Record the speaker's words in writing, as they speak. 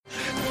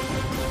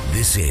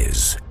This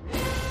is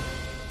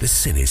the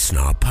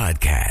Cinesnob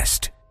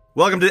Podcast.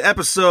 Welcome to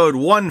episode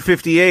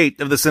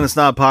 158 of the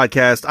Cinesnob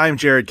Podcast. I'm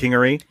Jared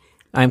Kingery.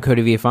 I'm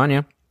Cody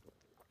Villafana.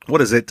 What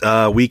is it?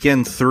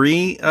 Weekend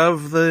 3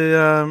 of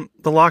the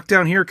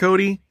lockdown here,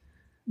 Cody?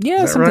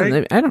 Yeah, something.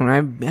 Right? I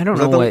don't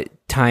know what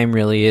time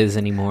really is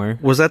anymore.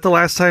 Was that the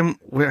last time?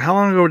 How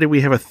long ago did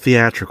we have a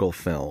theatrical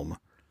film?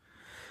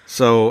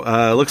 So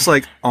it looks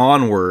like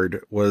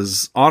Onward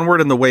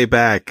and The Way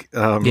Back.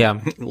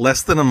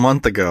 Less than a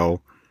month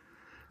ago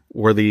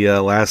were the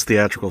last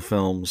theatrical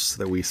films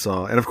that we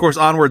saw, and of course,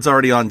 Onward's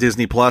already on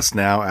Disney Plus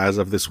now as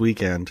of this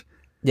weekend.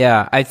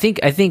 Yeah, I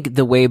think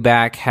The Way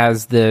Back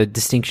has the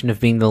distinction of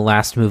being the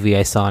last movie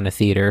I saw in a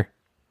theater.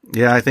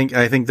 Yeah, I think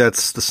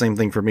that's the same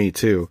thing for me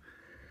too.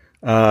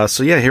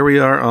 So yeah, here we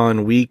are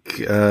on week.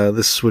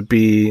 This would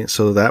be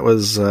so that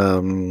was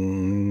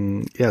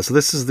So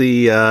this is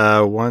the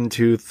 1,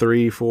 2,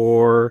 3,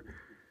 4.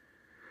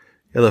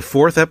 Yeah, the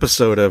fourth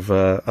episode of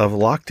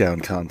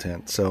lockdown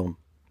content. So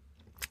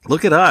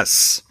look at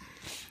us.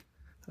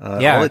 All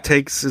it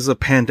takes is a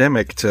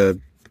pandemic to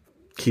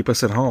keep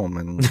us at home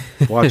and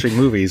watching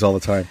movies all the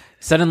time.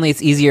 Suddenly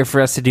it's easier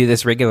for us to do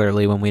this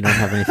regularly when we don't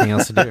have anything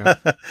else to do.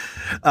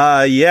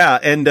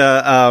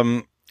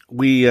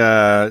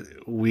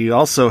 We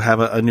also have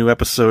a new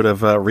episode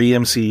of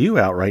Re-MCU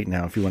out right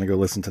now, if you want to go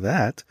listen to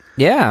that.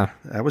 Yeah.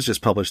 That was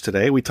just published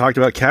today. We talked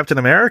about Captain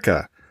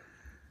America,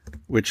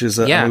 which is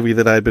a movie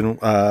that I've been...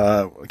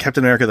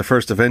 Captain America, the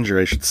First Avenger,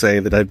 I should say,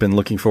 that I've been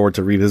looking forward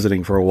to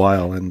revisiting for a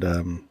while, and I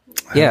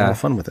had a lot of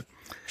fun with it.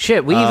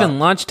 Shit, we even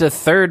launched a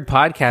third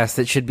podcast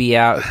that should be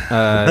out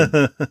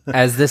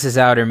as this is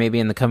out, or maybe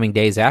in the coming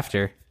days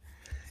after.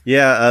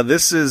 Yeah,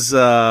 this is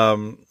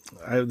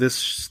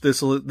this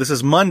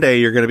is Monday.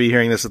 You're going to be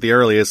hearing this at the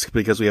earliest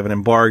because we have an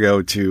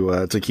embargo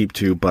to keep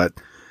to. But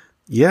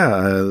yeah,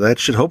 that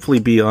should hopefully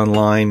be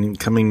online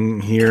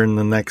coming here in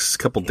the next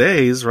couple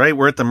days. Right,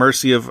 we're at the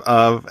mercy of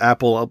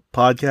Apple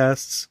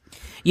Podcasts.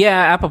 Yeah,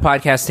 Apple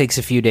Podcasts takes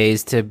a few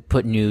days to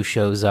put new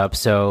shows up.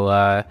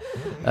 So,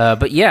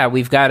 but yeah,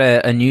 we've got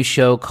a new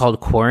show called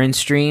Quarantine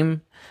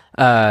Stream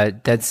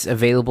that's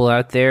available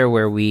out there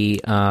where we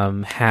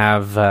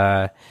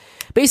have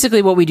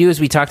basically what we do is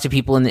we talk to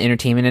people in the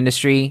entertainment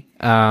industry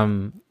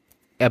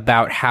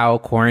about how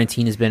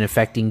quarantine has been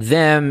affecting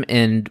them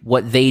and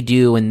what they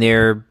do and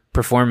their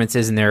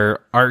performances and their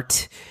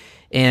art.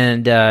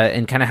 And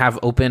kind of have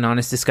open,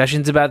 honest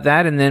discussions about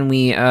that. And then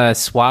we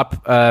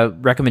swap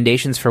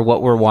recommendations for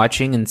what we're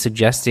watching and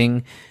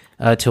suggesting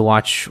to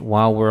watch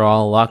while we're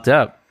all locked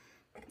up.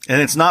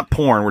 And it's not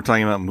porn. We're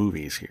talking about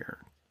movies here.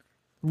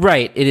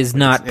 Right. It is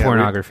not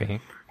pornography.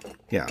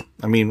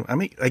 I mean,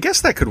 I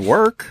guess that could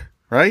work,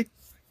 right?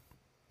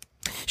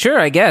 Sure,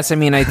 I guess. I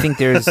mean, I think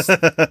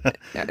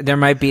there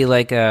might be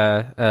like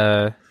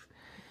a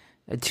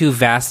too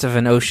vast of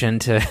an ocean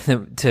to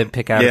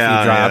pick out a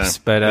few drops,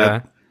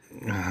 but...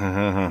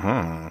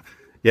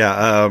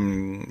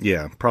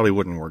 probably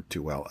wouldn't work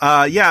too well.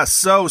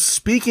 So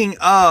speaking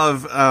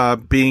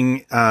of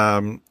being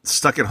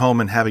stuck at home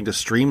and having to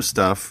stream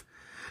stuff,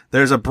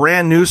 there's a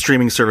brand new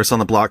streaming service on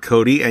the block,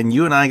 Cody, and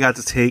you and I got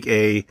to take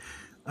a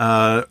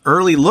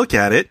early look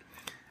at it,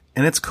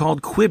 and it's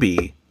called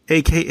Quibi,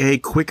 aka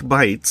Quick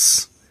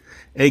Bites,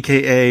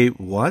 aka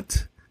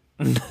what?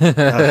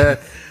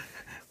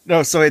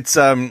 No, so it's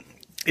a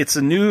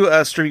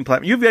new streaming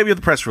platform. You have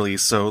the press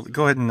release, so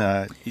go ahead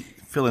and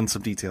fill in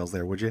some details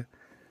there, would you?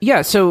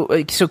 Yeah, so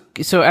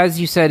as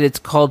you said, it's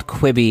called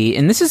Quibi,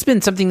 and this has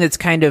been something that's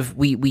kind of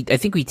I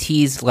think we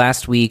teased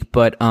last week,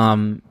 but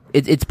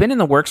it's been in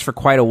the works for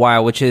quite a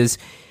while, which is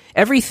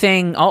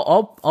everything,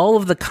 all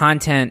of the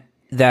content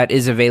that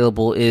is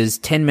available is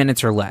 10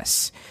 minutes or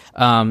less.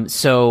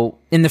 So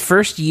in the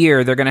first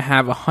year, they're going to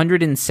have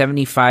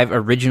 175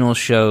 original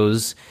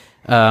shows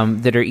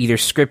that are either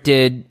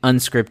scripted,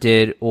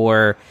 unscripted,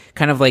 or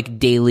kind of like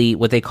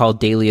what they call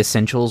daily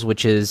essentials,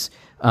 which is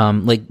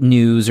like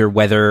news or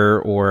weather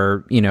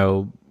or,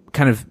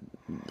 kind of,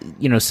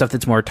 stuff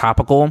that's more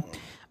topical.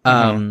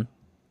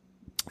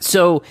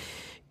 So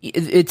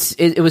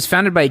it was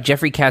founded by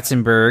Jeffrey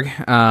Katzenberg.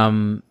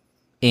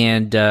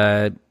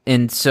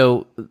 And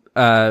so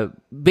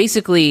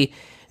basically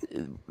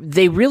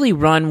they really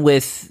run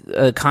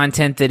with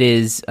content that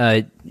is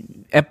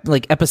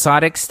like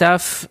episodic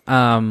stuff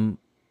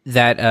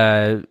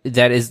that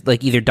is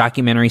like either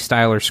documentary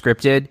style or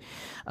scripted,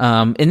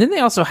 and then they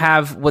also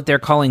have what they're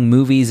calling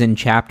movies in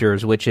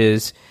chapters, which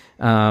is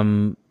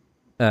I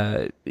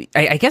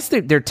guess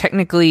they're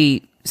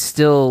technically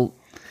still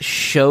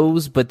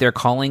shows, but they're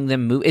calling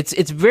them movies.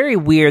 It's very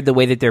weird the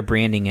way that they're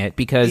branding it,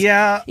 because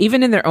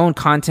even in their own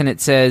content it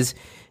says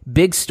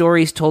big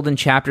stories told in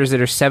chapters that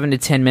are 7 to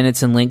 10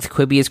 minutes in length.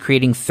 Quibi is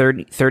creating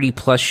 30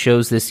 plus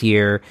shows this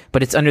year,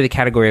 but it's under the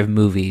category of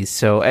movies.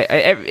 So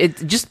it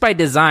just by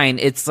design,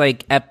 it's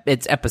like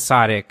it's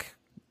episodic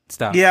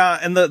stuff. Yeah,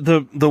 and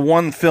the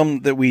one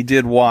film that we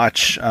did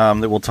watch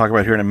that we'll talk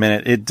about here in a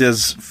minute, it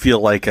does feel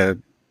like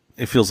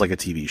feels like a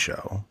TV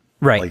show,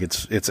 right? Like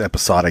it's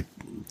episodic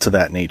to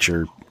that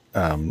nature.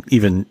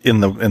 even in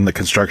the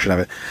construction of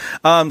it.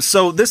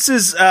 So this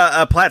is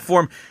a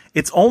platform.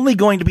 It's only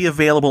going to be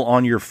available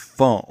on your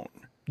phone.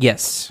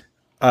 Yes.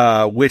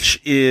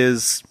 Which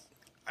is,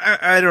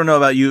 I don't know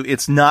about you,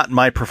 it's not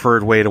my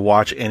preferred way to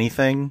watch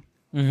anything.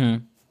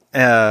 Mm-hmm.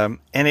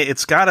 And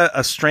it's got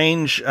a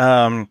strange,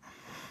 a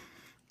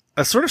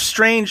sort of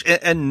strange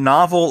and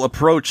novel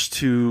approach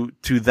to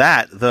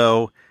that,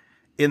 though,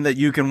 in that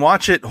you can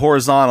watch it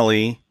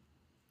horizontally,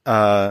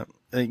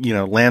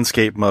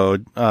 landscape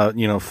mode,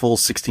 full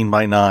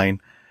 16:9,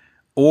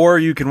 or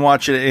you can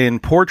watch it in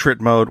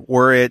portrait mode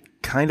where it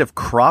kind of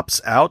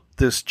crops out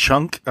this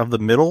chunk of the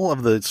middle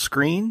of the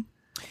screen.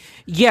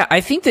 Yeah, I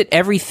think that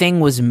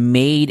everything was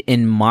made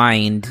in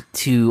mind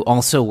to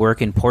also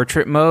work in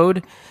portrait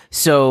mode.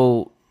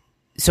 So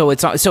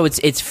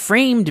it's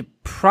framed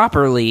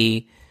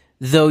properly,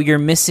 though you're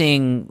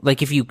missing,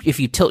 like, if you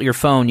tilt your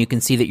phone, you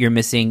can see that you're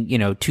missing,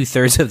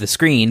 2/3 of the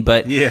screen,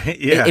 but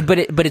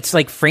but it's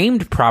like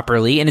framed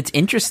properly, and it's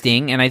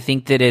interesting, and I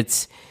think that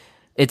it's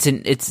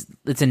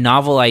a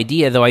novel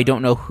idea, though I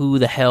don't know who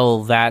the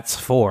hell that's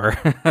for.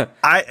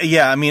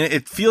 I mean,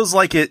 it feels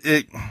like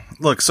it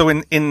look, so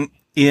in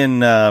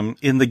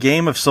the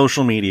game of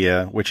social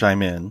media, which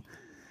I'm in,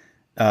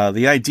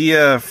 the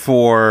idea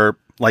for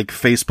like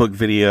Facebook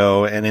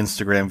video and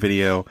Instagram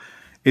video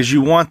is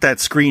you want that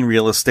screen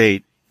real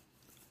estate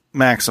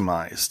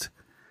maximized.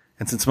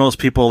 And since most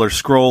people are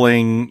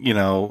scrolling,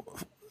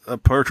 a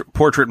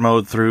portrait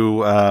mode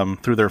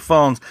through their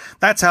phones,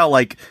 that's how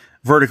like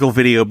vertical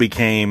video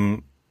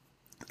became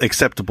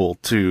acceptable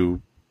to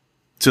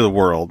the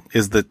world,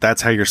 is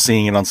that's how you're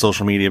seeing it on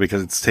social media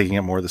because it's taking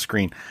up more of the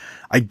screen.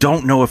 I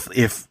don't know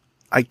if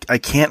I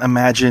can't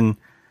imagine,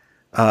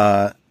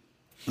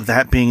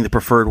 that being the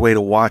preferred way to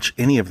watch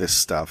any of this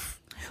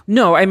stuff.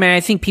 No, I mean,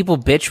 I think people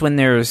bitch when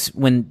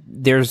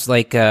there's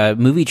like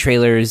movie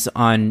trailers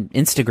on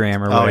Instagram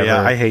or whatever. Oh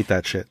yeah, I hate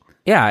that shit.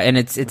 Yeah, and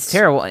it's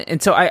terrible.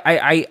 And so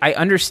I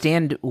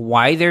understand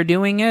why they're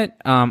doing it.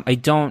 I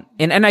don't,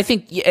 and I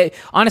think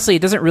honestly,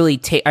 it doesn't really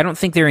take. I don't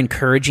think they're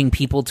encouraging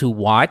people to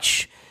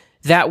watch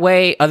that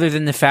way, other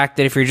than the fact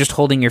that if you're just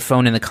holding your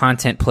phone and the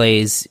content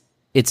plays,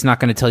 it's not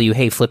going to tell you,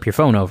 hey, flip your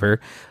phone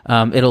over.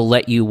 It'll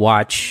let you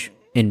watch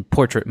in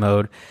portrait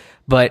mode.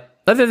 But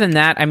other than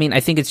that, I mean, I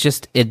think it's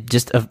just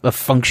a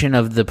function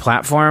of the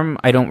platform.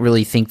 I don't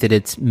really think that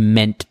it's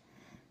meant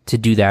to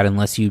do that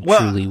unless you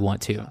truly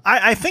want to.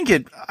 I think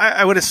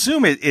I would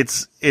assume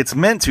it's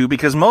meant to,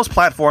 because most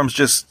platforms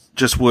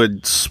just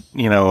would,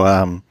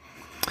 whatever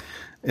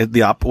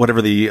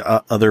the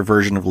other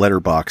version of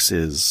Letterbox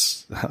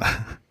is.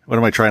 What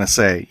am I trying to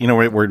say?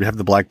 Where you have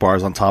the black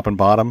bars on top and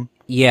bottom?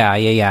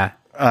 Yeah.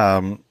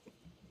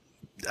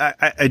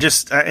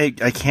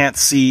 I can't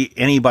see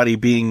anybody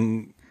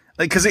being,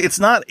 because it's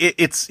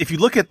if you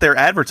look at their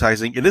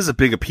advertising, it is a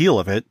big appeal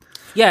of it.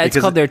 Yeah, it's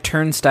called their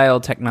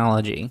turnstile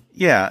technology.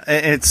 Yeah,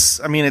 it's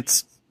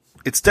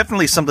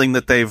definitely something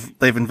that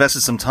they've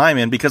invested some time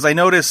in, because I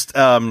noticed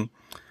one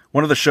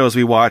of the shows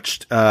we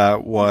watched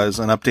was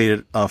an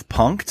update of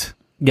Punk'd.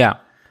 Yeah.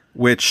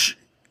 Which,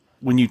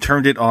 when you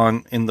turned it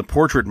on in the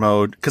portrait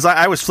mode, because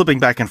I was flipping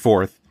back and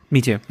forth.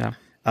 Me too. Yeah.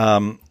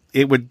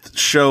 It would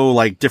show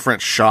like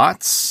different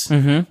shots.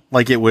 Mm-hmm.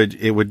 Like it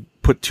would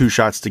put two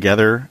shots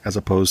together as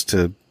opposed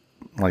to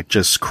like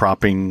just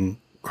cropping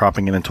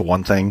it into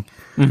one thing.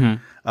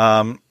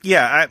 Mm-hmm.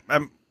 Yeah,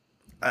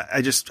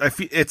 I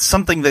feel it's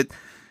something that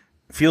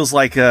feels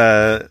like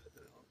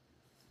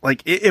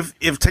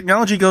if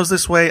technology goes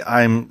this way,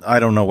 I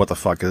don't know what the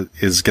fuck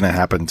is going to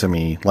happen to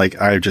me.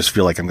 Like, I just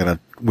feel like I'm going to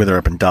wither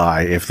up and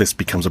die if this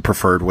becomes a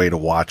preferred way to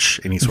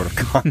watch any sort of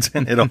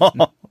content at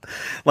all.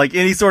 Like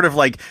any sort of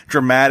like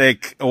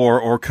dramatic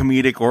or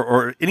comedic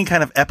or any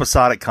kind of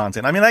episodic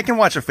content. I mean, I can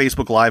watch a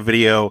Facebook Live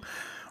video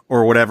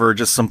or whatever,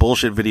 just some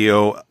bullshit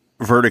video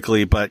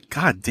vertically, but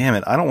god damn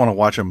it, I don't want to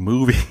watch a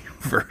movie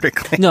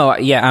vertically. No,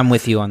 yeah, I'm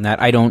with you on that.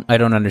 I don't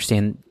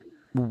understand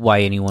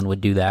why anyone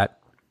would do that.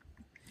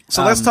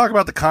 So let's talk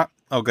about the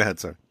oh, go ahead,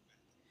 sir.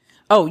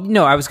 Oh,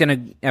 no, I was gonna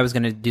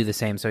do the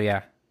same, so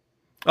yeah.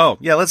 Oh,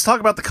 yeah, let's talk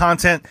about the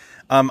content.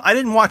 I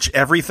didn't watch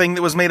everything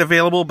that was made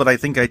available, but I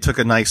think I took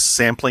a nice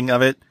sampling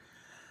of it.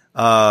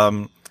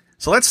 So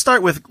let's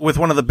start with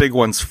one of the big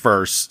ones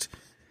first.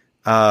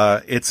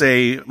 It's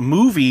a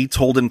movie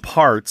told in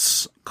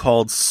parts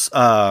called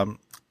Survive.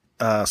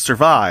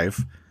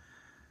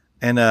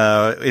 And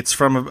it's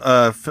from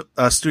a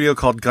studio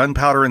called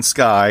Gunpowder and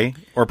Sky,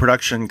 or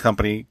production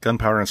company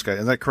Gunpowder and Sky.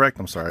 Is that correct?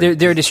 I'm sorry.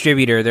 They're a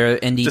distributor. They're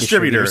an indie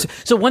distributor.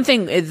 So one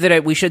thing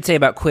that we should say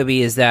about Quibi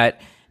is that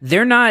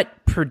they're not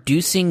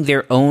producing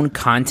their own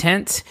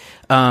content.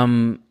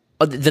 They're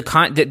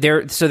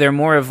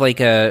more of like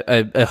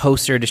a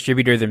host or a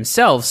distributor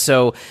themselves.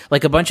 So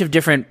like a bunch of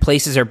different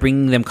places are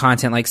bringing them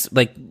content. Like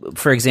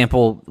for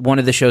example, one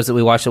of the shows that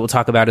we watched that we'll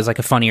talk about is like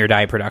a Funny or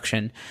Die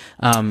production.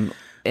 So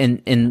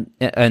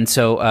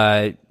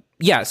Gunpowder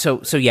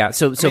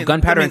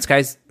and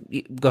Skies.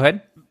 Go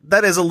ahead.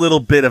 that is a little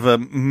bit of a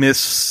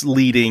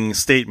misleading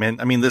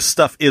statement. I mean, this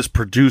stuff is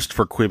produced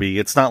for Quibi.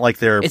 It's not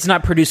like It's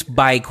not produced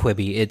by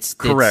Quibi. It's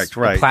correct,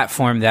 right? A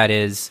platform that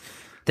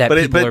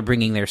people are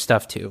bringing their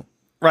stuff to.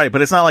 Right,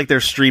 but it's not like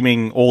they're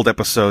streaming old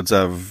episodes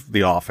of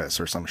The Office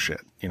or some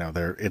shit. You know,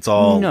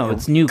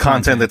 it's new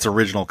content that's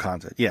original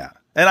content. Yeah.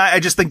 And I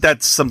just think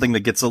that's something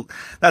that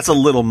that's a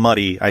little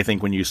muddy, I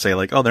think, when you say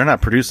like, oh, they're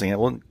not producing it.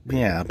 Well,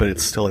 yeah, but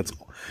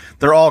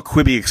they're all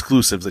Quibi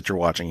exclusives that you're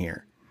watching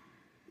here.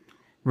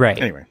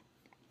 Right.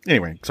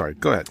 Anyway, sorry,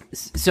 go ahead.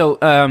 So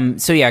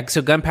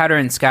Gunpowder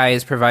and Sky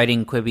is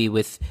providing Quibi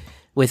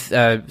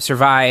with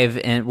Survive,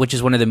 and which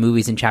is one of the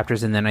movies and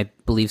chapters, and then I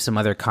believe some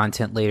other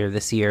content later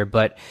this year.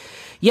 But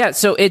yeah,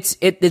 so it's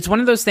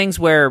one of those things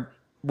where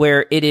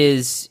it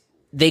is,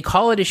 they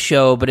call it a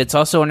show, but it's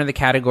also under the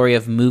category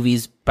of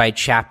movies by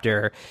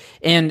chapter.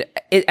 And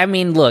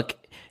look,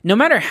 no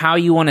matter how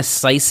you want to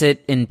slice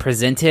it and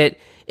present it,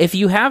 if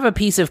you have a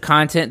piece of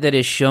content that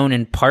is shown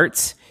in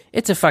parts,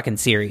 it's a fucking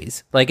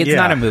series. Like, it's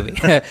not a movie.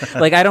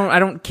 Like, I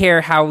don't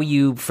care how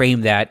you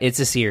frame that. It's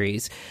a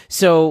series.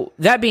 So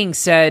that being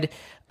said,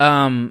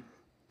 so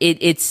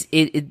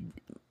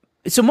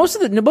most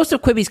of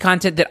Quibi's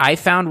content that I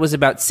found was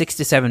about 6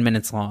 to 7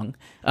 minutes long.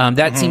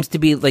 That seems to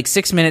be like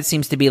 6 minutes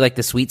seems to be like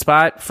the sweet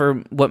spot for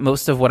what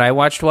most of what I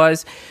watched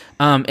was.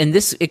 And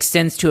this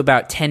extends to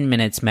about 10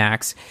 minutes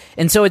max.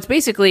 And so it's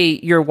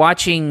basically you're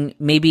watching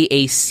maybe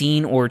a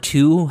scene or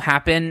two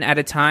happen at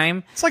a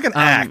time. It's like an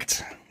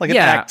act. Like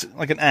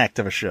an act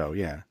of a show.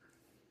 Yeah.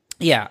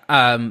 Yeah.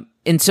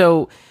 And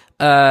so,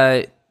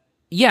 as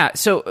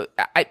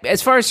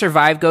far as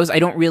Survive goes, I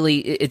don't really,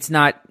 it's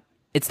not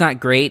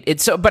great.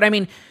 But I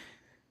mean,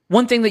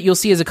 one thing that you'll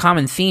see as a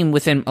common theme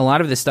within a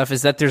lot of this stuff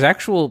is that there's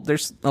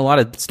a lot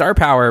of star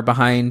power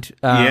behind,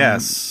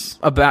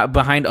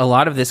 behind a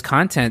lot of this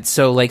content.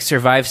 So like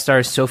Survive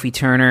stars Sophie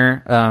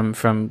Turner,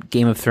 from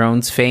Game of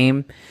Thrones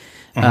fame,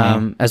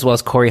 as well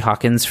as Corey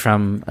Hawkins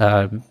from,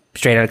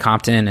 Straight Outta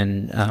Compton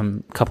and,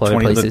 a couple other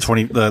places.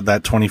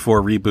 That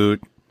 24 reboot.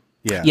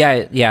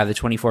 Yeah, the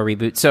 24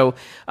 reboot. So,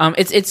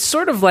 it's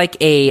sort of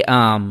like a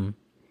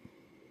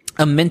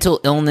mental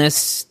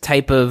illness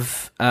type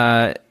of,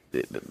 so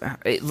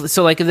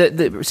like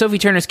the Sophie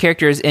Turner's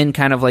character is in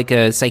kind of like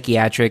a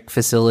psychiatric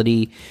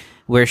facility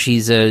where she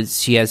has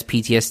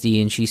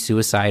PTSD and she's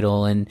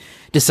suicidal and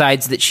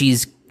decides that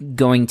she's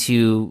going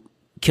to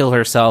kill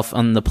herself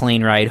on the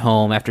plane ride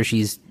home after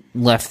she's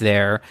left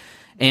there.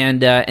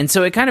 And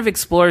so it kind of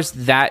explores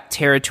that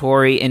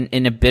territory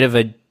in a bit of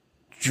a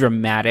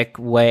dramatic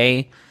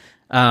way.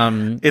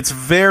 It's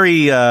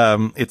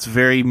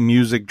very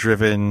music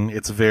driven.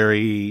 It's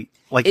very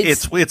like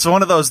it's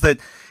one of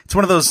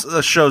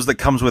those shows that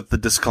comes with the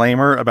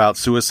disclaimer about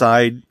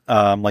suicide.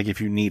 Like if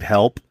you need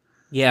help.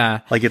 Yeah.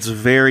 Like it's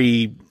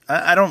very,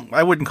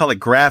 I wouldn't call it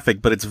graphic,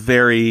 but it's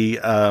very,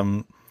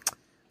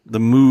 the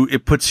mood,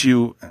 it puts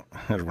you, I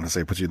don't want to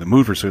say it puts you in the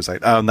mood for suicide.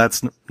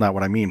 That's not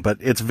what I mean, but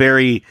it's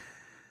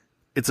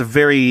a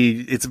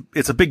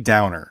big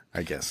downer,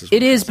 I guess.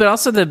 It is, but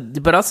also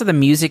the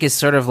music is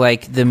sort of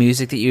like the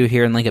music that you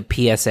hear in like a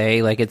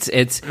PSA. Like it's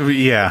it's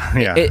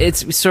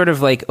sort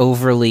of like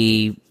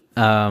overly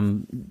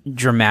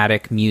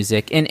dramatic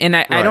music, and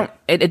I don't.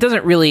 It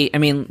doesn't really. I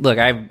mean, look,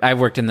 I've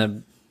worked in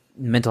the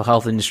mental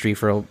health industry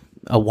for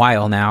a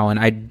while now, and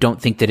I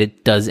don't think that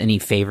it does any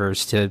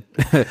favors to.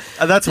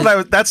 That's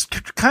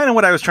kind of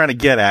what I was trying to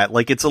get at.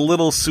 Like it's a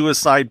little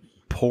suicide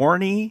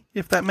porny,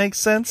 if that makes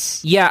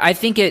sense. Yeah, I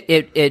think it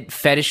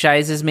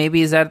fetishizes.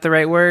 Maybe, is that the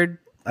right word?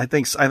 I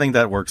think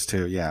that works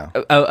too. Yeah.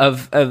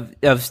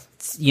 Of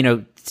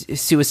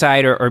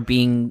suicide or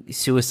being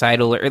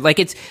suicidal, or like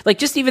it's like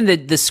just even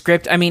the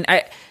script. I mean,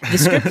 the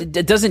script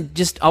doesn't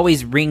just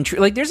always ring true.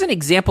 Like there's an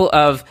example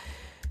of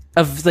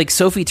like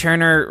Sophie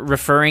Turner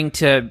referring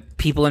to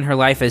people in her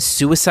life as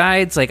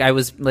suicides. Like I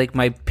was like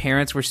my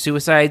parents were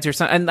suicides or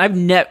something. And I've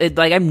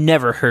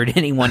never heard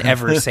anyone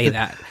ever say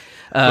that.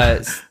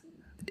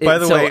 By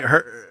the way,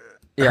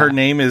 her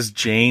name is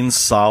Jane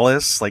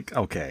Solace. Like,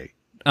 okay.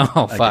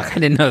 Oh fuck! I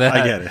didn't know that.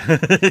 I get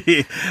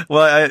it.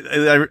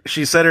 Well,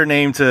 she said her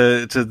name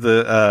to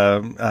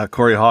the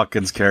Corey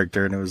Hawkins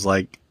character, and it was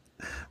like,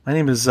 my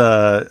name is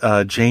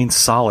Jane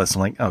Solace.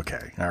 I'm like,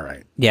 okay, all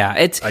right. Yeah,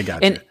 I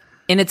got you.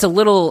 And it's a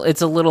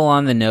little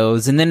on the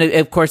nose. And then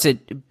of course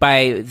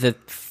by the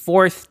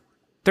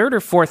third or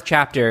fourth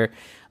chapter,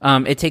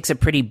 it takes a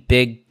pretty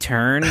big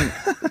turn.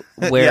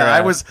 Where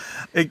yeah,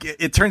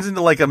 it turns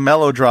into like a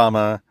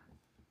melodrama.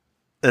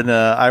 And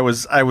I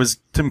was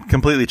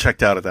completely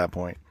checked out at that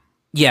point.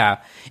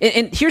 Yeah,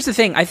 and here's the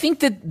thing: I think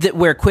that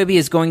where Quibi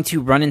is going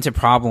to run into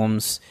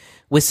problems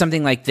with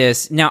something like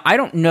this. Now, I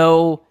don't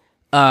know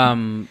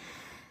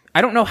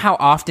how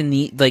often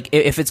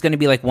if it's going to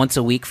be like once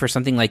a week for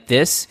something like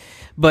this,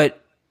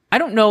 but I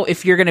don't know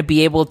if you're going to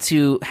be able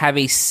to have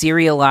a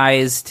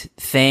serialized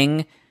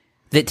thing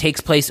that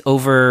takes place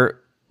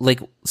over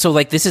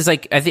this is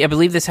like I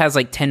believe this has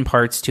like 10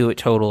 parts to it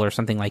total or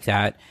something like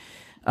that.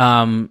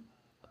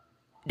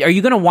 Are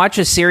you going to watch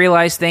a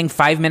serialized thing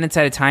 5 minutes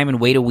at a time and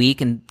wait a week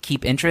and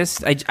keep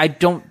interest? I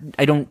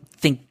don't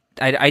think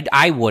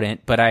I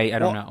wouldn't, but I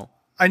don't know.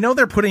 I know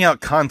they're putting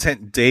out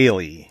content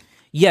daily.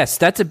 Yes,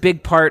 that's a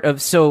big part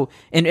of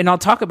and I'll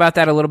talk about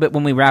that a little bit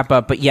when we wrap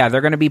up. But yeah,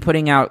 they're going to be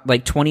putting out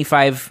like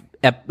 25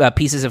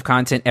 pieces of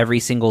content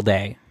every single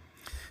day.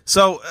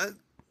 So,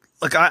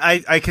 look,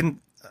 I can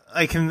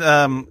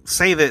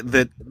say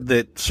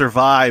that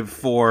Survive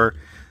for,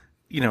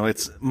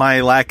 it's my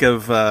lack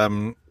of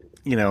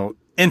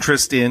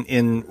interest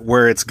in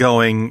where it's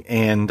going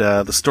and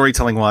the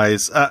storytelling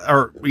wise,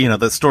 or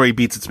the story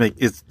beats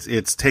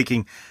it's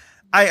taking.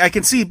 I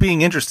can see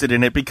being interested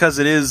in it because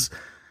it is.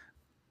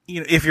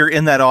 If you're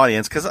in that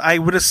audience, because I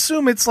would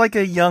assume it's like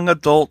a young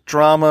adult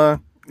drama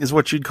is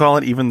what you'd call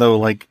it, even though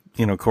like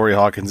Corey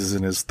Hawkins is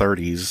in his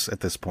 30s at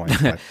this point.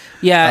 But,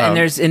 yeah,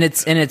 and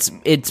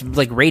it's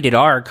like rated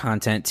R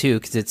content too,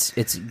 because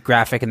it's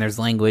graphic and there's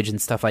language and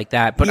stuff like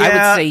that. But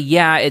I would say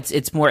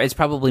it's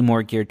probably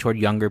more geared toward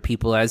younger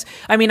people. I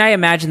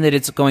imagine that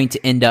it's going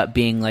to end up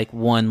being like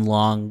one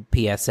long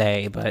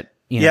PSA, but.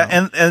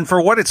 And for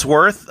what it's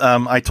worth,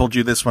 I told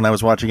you this when I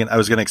was watching it. I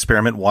was going to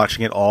experiment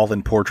watching it all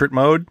in portrait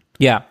mode.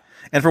 Yeah.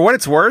 And for what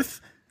it's worth,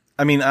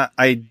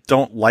 I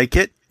don't like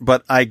it,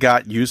 but I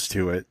got used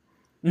to it.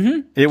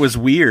 Mm-hmm. It was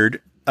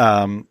weird,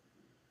 but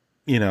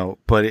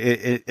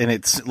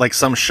it's like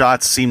some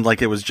shots seemed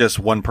like it was just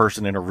one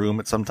person in a room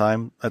at some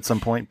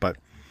point, but.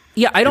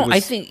 Yeah, I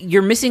think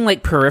you're missing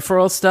like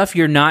peripheral stuff.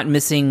 You're not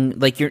missing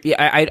like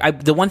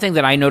the one thing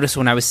that I noticed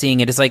when I was seeing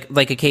it is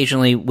like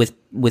occasionally with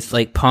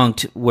like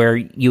Punk'd where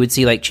you would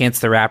see like Chance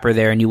the Rapper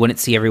there and you wouldn't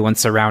see everyone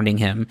surrounding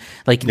him.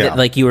 Like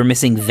like you were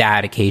missing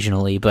that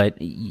occasionally, but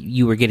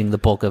you were getting the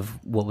bulk of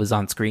what was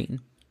on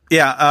screen.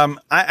 Yeah,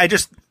 I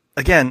just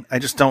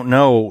don't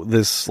know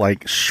this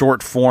like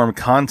short form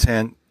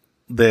content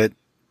that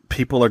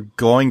people are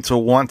going to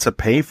want to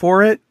pay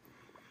for it,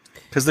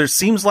 because there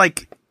seems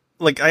like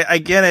I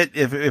get it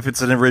if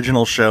it's an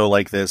original show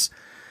like this,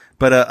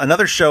 but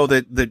another show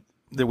that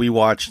we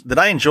watched that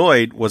I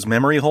enjoyed was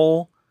Memory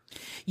Hole.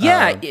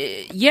 Yeah.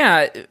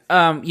 I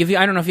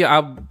don't know if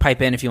I'll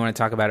pipe in if you want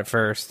to talk about it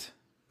first.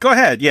 Go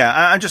ahead.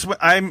 Yeah,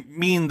 I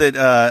mean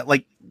that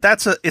like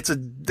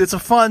it's a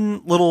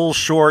fun little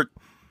short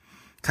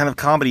kind of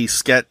comedy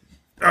skit,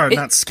 or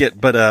not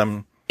skit, but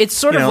it's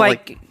sort of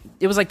like.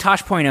 It was like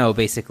Tosh.0,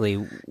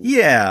 basically.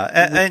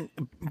 Yeah,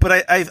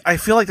 but I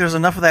feel like there's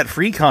enough of that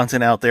free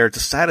content out there to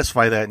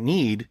satisfy that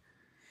need.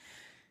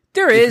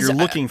 There is. If you're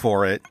looking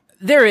for it.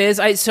 There is.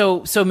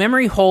 So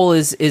Memory Hole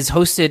is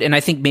hosted, and I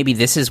think maybe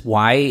this is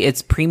why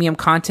it's premium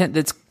content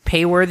that's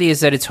payworthy, is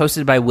that it's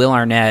hosted by Will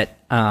Arnett.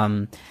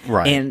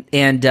 Right. And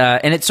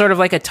it's sort of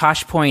like a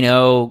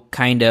Tosh.0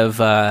 kind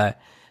of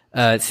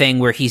thing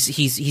where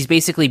he's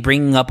basically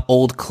bringing up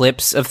old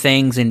clips of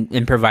things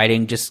and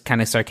providing just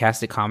kind of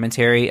sarcastic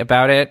commentary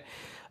about it.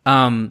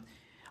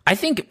 I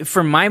think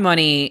for my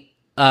money,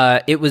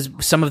 it was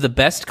some of the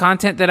best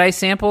content that I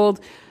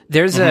sampled.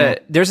 There's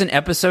an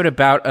episode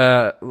about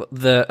a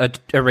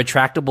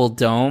retractable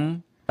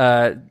dome.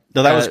 No,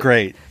 that was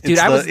great. Dude,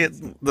 it's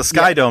the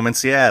Sky Dome in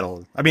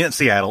Seattle. I mean,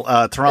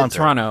 Toronto.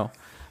 Toronto.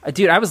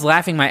 Dude, I was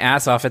laughing my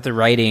ass off at the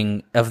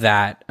writing of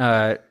that.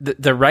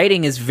 The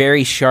writing is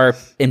very sharp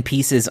in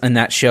pieces in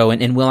that show,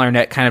 and Will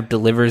Arnett kind of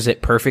delivers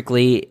it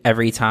perfectly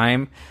every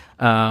time.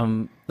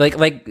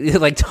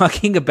 Like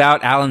talking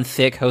about Alan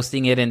Thicke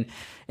hosting it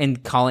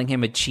and calling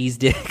him a cheese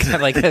dick. That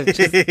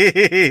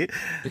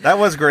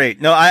was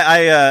great. No,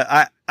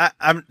 I'm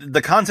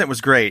the content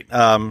was great.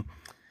 I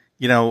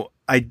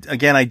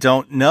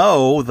don't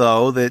know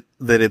though that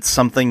it's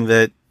something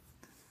that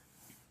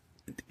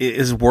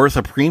is worth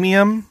a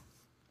premium.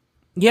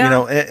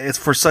 Yeah. It's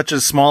for such a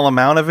small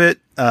amount of it.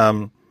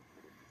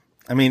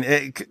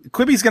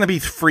 Quibi's going to be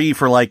free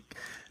for like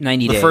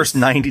 90 days. The first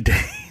 90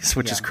 days,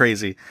 which is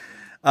crazy.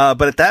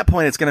 But at that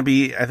point, it's going to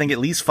be, I think, at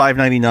least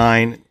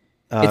 $5.99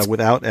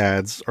 without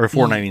ads, or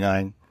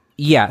 $4.99.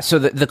 Yeah. So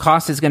the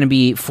cost is going to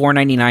be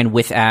 $4.99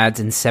 with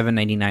ads and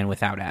 $7.99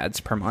 without ads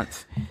per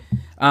month.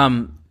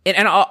 And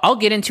I'll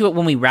get into it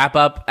when we wrap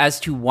up as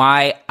to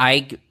why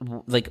I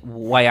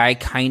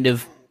kind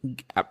of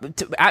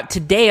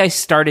today I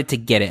started to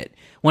get it.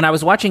 When I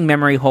was watching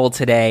Memory Hole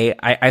today,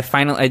 I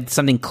finally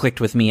something clicked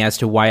with me as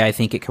to why I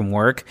think it can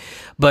work.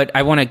 But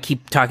I want to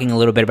keep talking a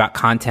little bit about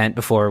content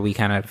before we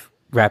kind of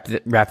wrap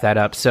that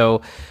up.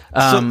 So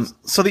go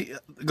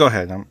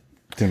ahead.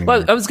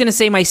 Well, I was going to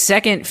say my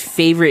second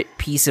favorite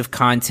piece of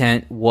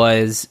content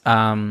was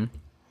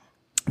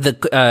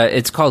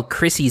it's called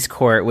Chrissy's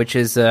Court, which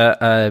is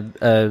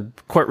a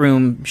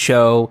courtroom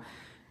show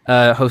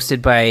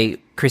hosted by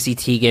Chrissy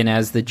Teigen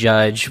as the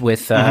judge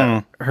with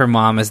her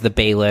mom as the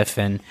bailiff,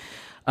 and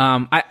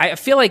I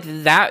feel like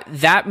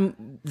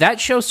that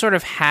show sort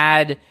of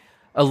had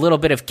a little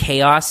bit of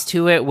chaos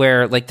to it,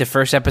 where like the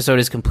first episode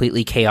is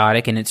completely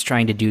chaotic and it's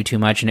trying to do too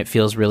much and it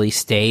feels really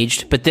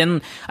staged. But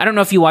then I don't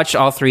know if you watched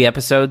all 3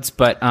 episodes,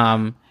 but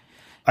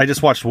I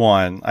just watched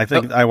one. I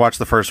think I watched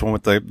the first one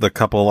with the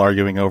couple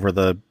arguing over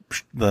the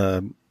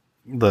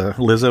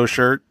Lizzo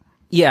shirt.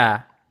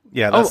 Yeah.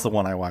 Yeah, that's the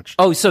one I watched.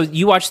 Oh, so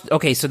you watched...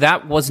 Okay, so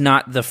that was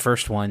not the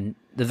first one.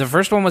 The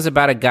first one was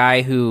about a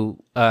guy who,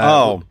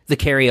 the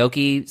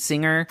karaoke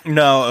singer.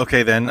 No,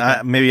 okay, then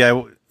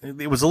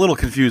it was a little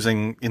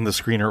confusing in the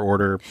screener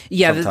order.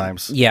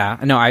 Sometimes.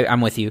 No,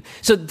 I'm with you.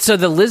 So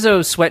the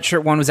Lizzo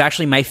sweatshirt one was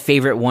actually my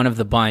favorite one of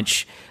the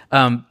bunch.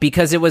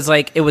 Because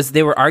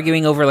they were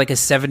arguing over like a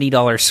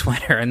 $70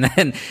 sweater,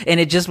 and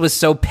it just was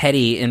so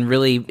petty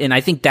and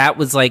I think that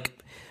was like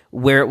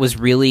where it was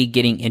really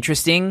getting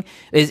interesting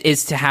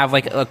is to have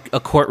like a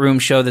courtroom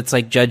show that's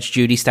like Judge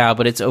Judy style,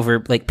 but it's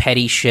over like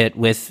petty shit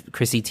with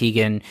Chrissy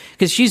Teigen,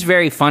 because she's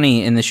very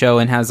funny in the show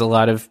and has a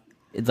lot of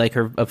like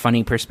a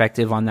funny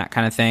perspective on that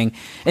kind of thing.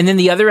 And then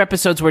the other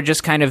episodes were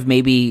just kind of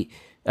maybe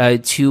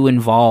too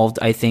involved,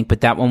 I think, but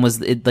that one was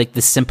like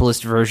the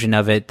simplest version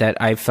of it that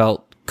I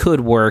felt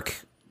could work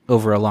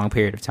over a long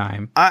period of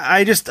time.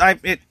 I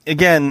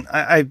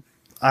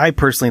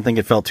personally think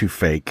it felt too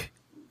fake.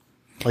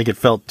 Like it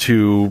felt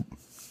too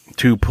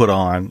put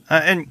on,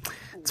 and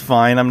it's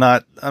fine.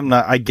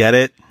 I get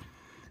it.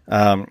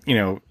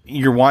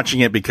 You're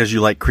watching it because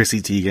you like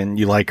Chrissy Teigen,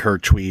 you like her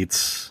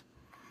tweets.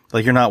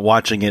 Like you're not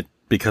watching it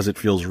because it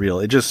feels real.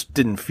 It just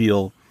didn't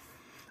feel.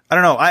 I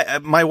don't know.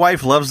 My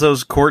wife loves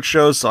those court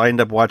shows, so I end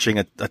up watching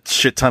a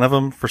shit ton of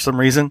them for some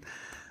reason.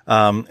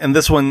 And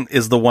this one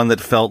is the one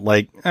that felt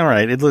like, all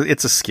right,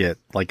 it's a skit.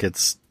 Like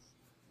it's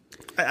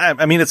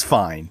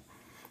fine.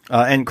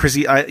 And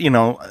Chrissy, I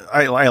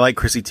like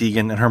Chrissy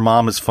Teigen, and her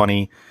mom is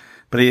funny,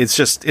 but it's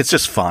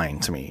just fine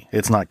to me.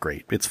 It's not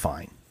great. It's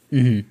fine.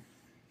 Mm-hmm.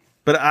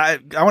 But I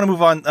want to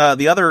move on.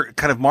 The other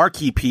kind of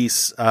marquee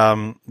piece,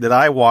 that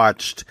I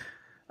watched,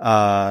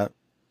 that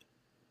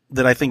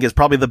I think is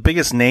probably the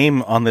biggest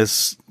name on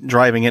this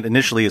driving it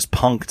initially is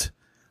Punk'd,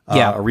 a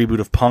reboot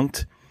of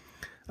Punk'd.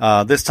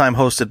 This time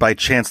hosted by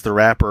Chance the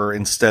Rapper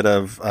instead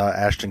of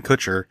Ashton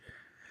Kutcher.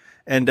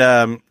 And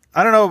I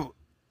don't know,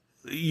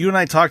 you and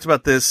I talked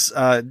about this.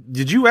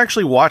 Did you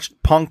actually watch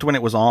Punk'd when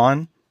it was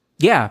on?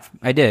 Yeah,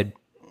 I did.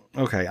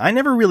 Okay. I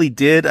never really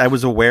did. I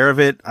was aware of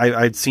it.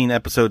 I'd seen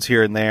episodes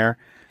here and there.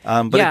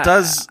 But it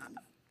does...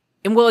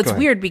 And well, it's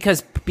weird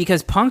because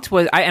Punk'd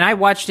was... I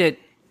watched it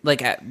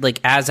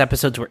like as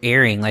episodes were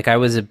airing. Like I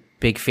was a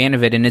big fan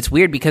of it. And it's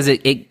weird because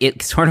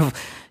it sort of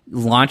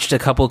launched a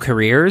couple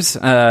careers.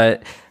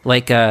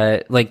 Like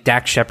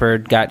Dak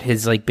Shepard got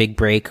his like big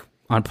break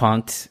on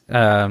Punk'd,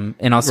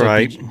 and also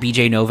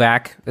BJ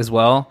Novak as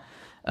well.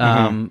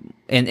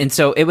 And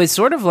so it was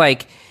sort of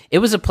like, it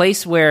was a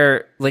place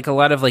where like a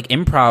lot of like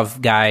improv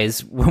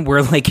guys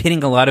were like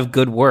getting a lot of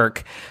good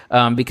work,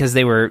 because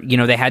they were,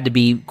 they had to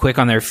be quick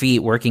on their feet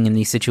working in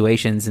these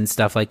situations and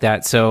stuff like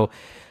that. So,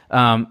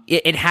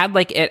 it had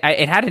like,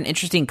 it had an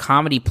interesting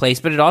comedy place,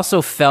 but it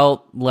also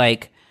felt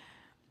like,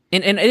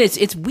 and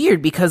it's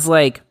weird because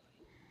like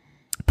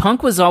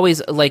Punk was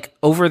always like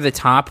over the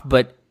top,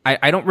 but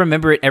I don't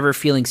remember it ever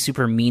feeling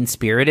super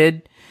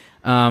mean-spirited.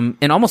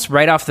 And almost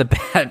right off the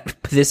bat,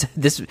 this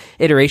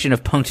iteration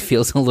of Punk'd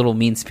feels a little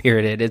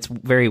mean-spirited. It's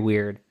very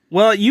weird.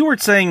 Well, you were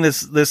saying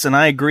this, and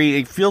I agree.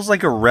 It feels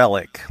like a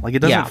relic. Like it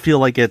doesn't feel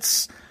like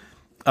it's,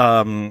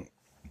 it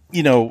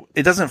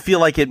doesn't feel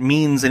like it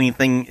means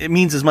anything. It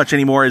means as much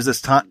anymore as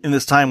in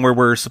this time where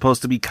we're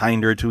supposed to be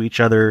kinder to each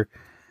other.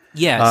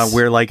 Yes.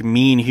 Where like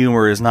mean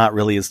humor is not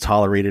really as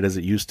tolerated as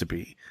it used to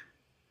be.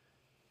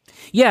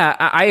 Yeah,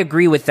 I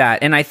agree with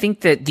that. And I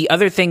think that the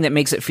other thing that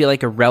makes it feel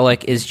like a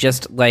relic is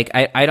just like,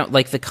 I don't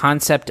like the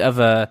concept of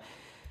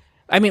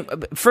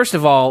first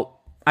of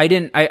all, I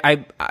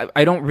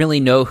don't really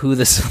know who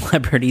the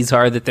celebrities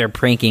are that they're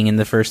pranking in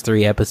the first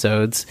 3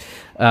 episodes.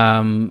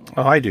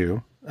 I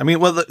do.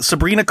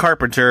 Sabrina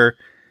Carpenter,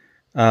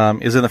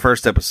 is in the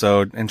first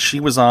episode, and she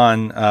was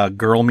on,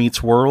 Girl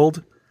Meets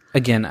World.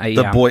 Again,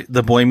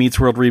 the Boy Meets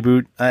World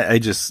reboot.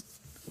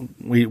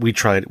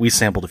 We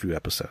sampled a few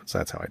episodes.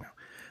 That's how I know.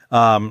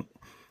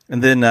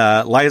 And then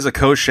Liza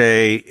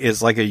Koshy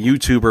is like a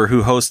YouTuber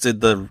who hosted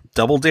the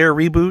Double Dare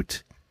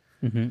reboot.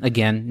 Mm-hmm.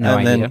 Again, no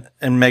idea.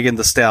 And Megan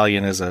Thee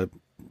Stallion is a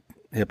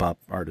hip hop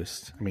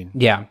artist.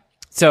 Yeah.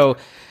 So,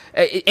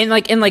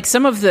 and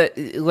some of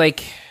the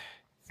like,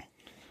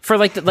 for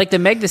the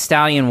Meg Thee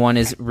Stallion one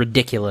is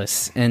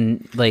ridiculous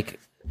and like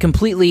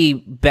completely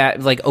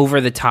bad, like over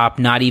the top,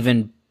 not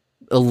even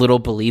a little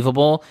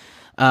believable.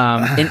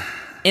 And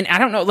I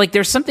don't know, like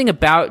there's something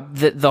about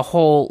the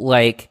whole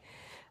like.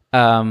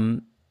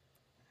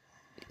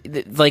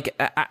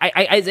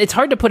 It's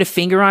hard to put a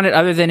finger on it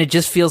other than it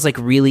just feels like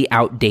really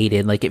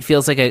outdated. Like it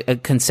feels like a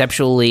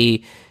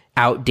conceptually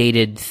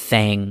outdated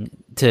thing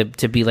to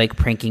be like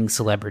pranking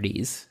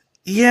celebrities.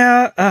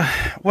 Yeah.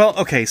 Well,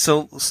 okay.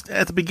 So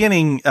at the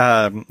beginning,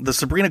 the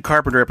Sabrina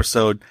Carpenter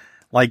episode,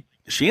 like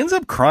she ends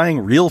up crying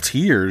real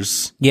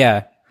tears.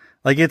 Yeah.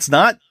 Like it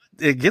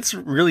gets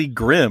really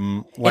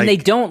grim. And they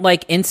don't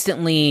like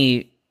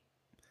instantly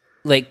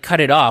like cut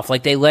it off.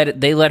 Like they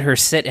let her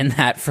sit in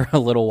that for a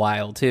little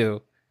while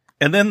too.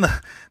 And then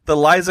the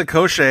Liza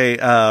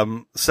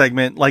Koshy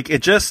segment, like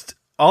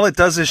all it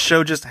does is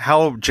show just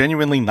how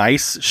genuinely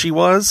nice she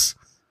was,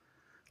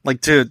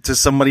 like to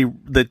somebody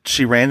that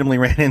she randomly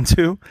ran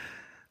into.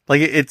 Like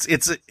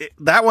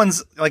that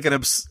one's like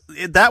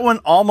that one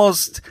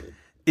almost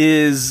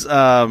is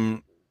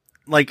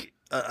like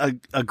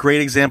a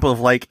great example of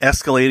like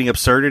escalating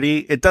absurdity.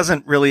 It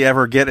doesn't really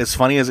ever get as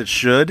funny as it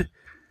should,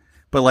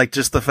 but like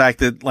just the fact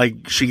that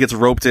like she gets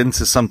roped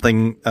into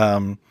something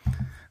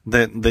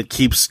that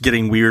keeps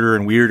getting weirder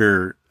and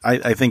weirder,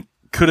 I think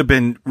could have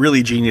been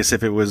really genius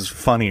if it was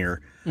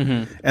funnier.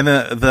 Mm-hmm. And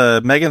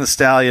the Megan Thee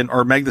Stallion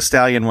or Meg Thee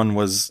Stallion one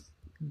was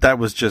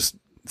just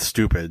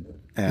stupid.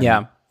 And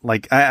yeah.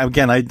 Like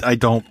I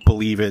don't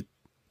believe it.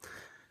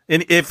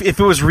 And if it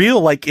was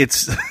real, like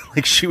it's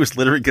like she was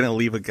literally going to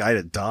leave a guy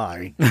to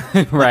die.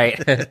 Right.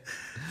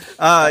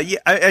 Yeah,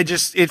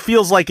 it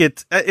feels like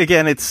it,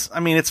 again, it's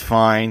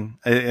fine.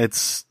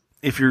 It's,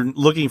 if you're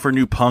looking for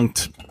new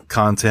punked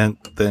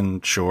content, then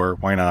sure,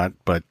 why not?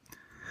 But,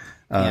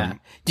 yeah.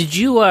 Did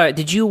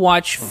you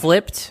watch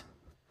Flipped?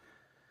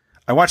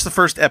 I watched the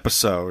first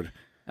episode.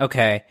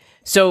 Okay.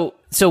 So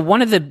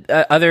one of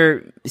the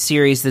other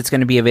series that's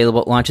going to be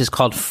available at launch is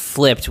called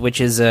Flipped, which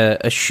is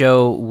a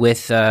show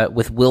with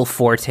Will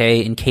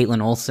Forte and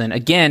Caitlin Olsen.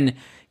 Again,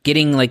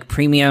 getting like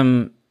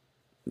premium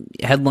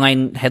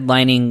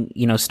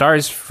headlining,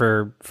 stars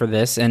for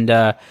this, and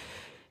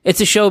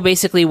it's a show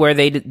basically where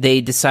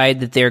they decide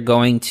that they're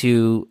going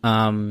to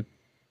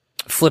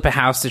flip a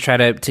house to try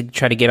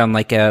to get on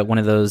like one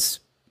of those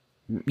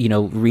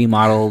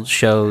remodeled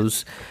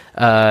shows.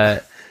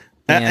 And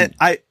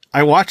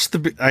I watched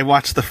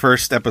the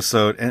first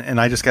episode, and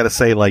I just got to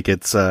say, like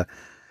it's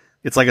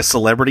like a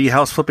celebrity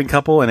house flipping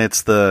couple, and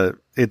it's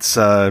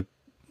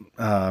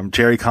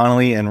Jerry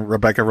Connolly and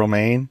Rebecca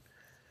Romaine.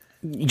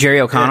 Jerry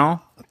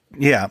O'Connell.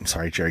 Yeah, I'm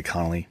sorry, Jerry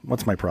Connolly.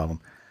 What's my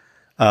problem?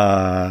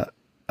 And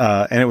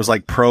it was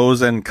like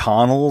Pros and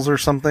Connells or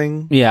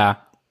something. Yeah,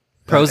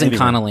 Pros and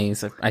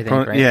Connollys, I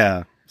think. Right?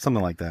 Yeah,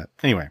 something like that.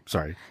 Anyway,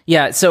 sorry.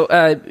 Yeah. So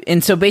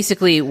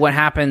basically, what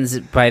happens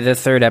by the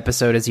third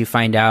episode is you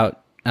find out.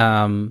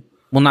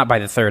 Not by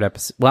the third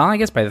episode. Well, I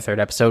guess by the third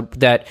episode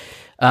that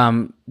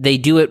they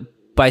do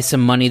it by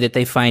some money that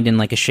they find in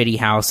like a shitty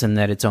house, and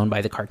that it's owned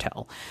by the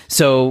cartel.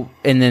 So,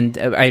 and then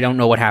I don't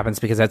know what happens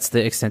because that's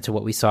the extent to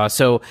what we saw.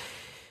 So,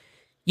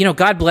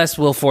 God bless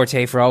Will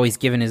Forte for always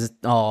giving his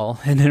all,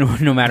 and then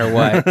no matter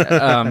what.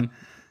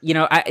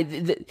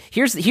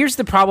 Here's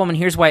the problem, and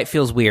here's why it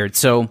feels weird.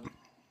 So,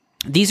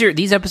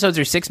 these episodes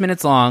are 6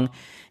 minutes long,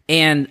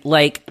 and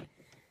like.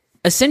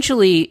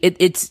 Essentially,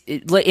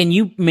 and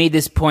you made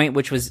this point,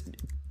 which was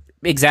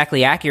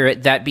exactly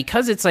accurate, that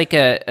because it's like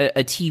a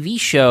TV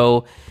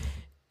show,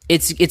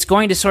 it's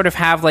going to sort of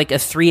have like a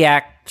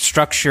 3-act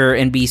structure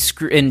and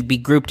be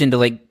grouped into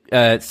like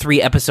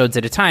 3 episodes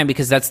at a time,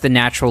 because that's the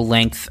natural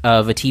length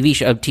of a TV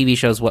show. A TV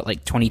show is what,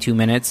 like 22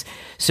 minutes.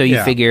 So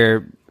you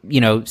figure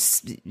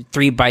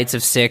 3 bites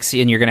of 6,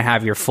 and you're going to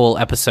have your full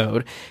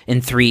episode in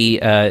 3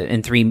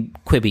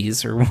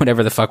 Quibbies, or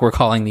whatever the fuck we're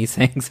calling these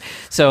things.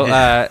 So,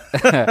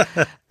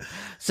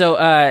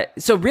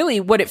 so really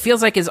what it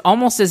feels like is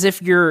almost as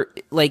if you're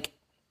like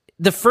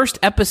the first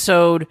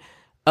episode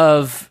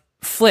of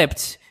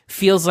Flipped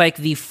feels like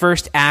the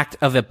first act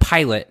of a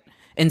pilot.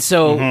 And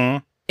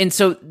so, and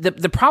so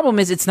the problem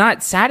is it's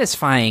not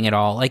satisfying at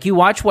all. Like you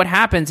watch what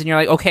happens and you're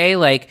like, okay,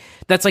 like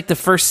that's like the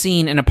first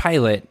scene in a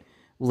pilot.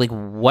 Like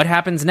what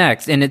happens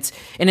next? And it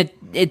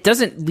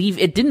didn't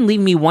leave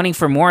me wanting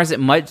for more as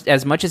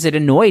much as it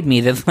annoyed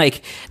me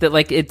that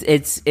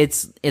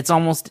it's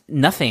almost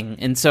nothing.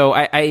 And so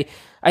I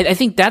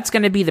think that's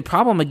going to be the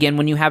problem again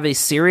when you have a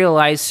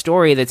serialized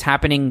story that's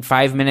happening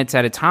 5 minutes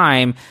at a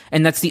time,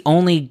 and that's the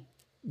only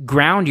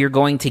ground you're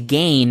going to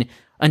gain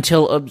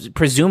until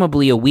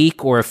presumably a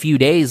week or a few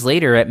days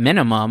later at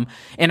minimum.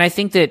 And I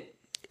think that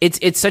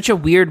it's such a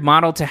weird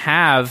model to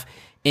have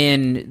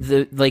in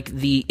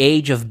the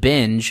age of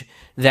binge,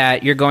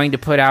 that you're going to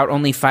put out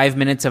only 5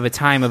 minutes of a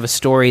time of a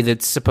story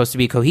that's supposed to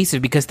be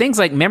cohesive, because things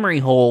like Memory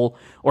Hole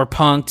or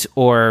Punked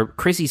or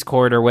Chrissy's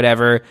Court or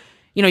whatever,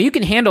 you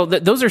can handle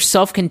those are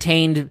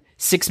self-contained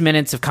 6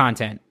 minutes of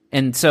content.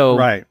 And so,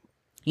 right.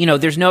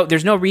 There's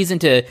no reason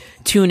to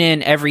tune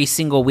in every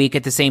single week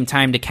at the same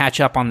time to catch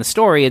up on the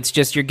story. It's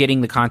just you're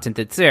getting the content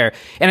that's there.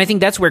 And I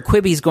think that's where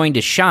Quibi's going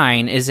to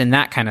shine, is in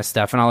that kind of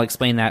stuff. And I'll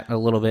explain that a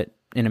little bit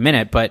in a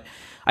minute, but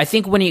I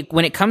think when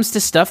it comes to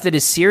stuff that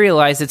is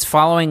serialized, it's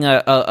following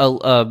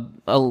a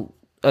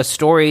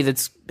story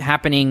that's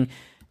happening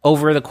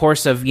over the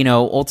course of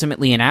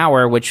ultimately an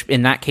hour, which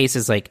in that case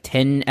is like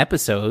 10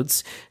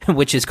 episodes,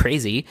 which is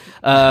crazy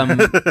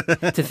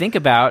to think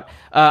about.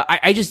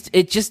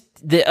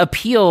 The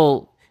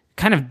appeal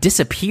kind of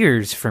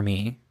disappears for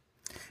me.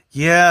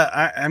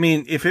 Yeah, I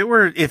mean, if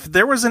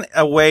there was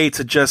a way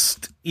to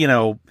just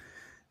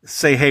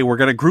say, hey, we're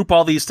going to group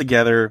all these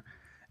together,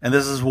 and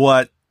this is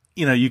what.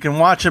 You can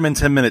watch them in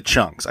 10-minute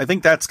chunks. I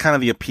think that's kind of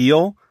the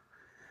appeal.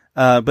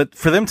 But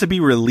for them to be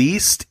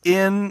released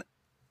and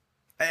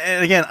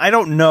again, I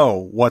don't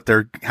know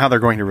how they're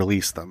going to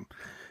release them.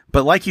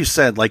 But like you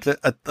said, like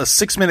a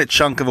 6-minute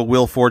chunk of a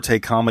Will Forte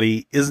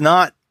comedy is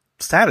not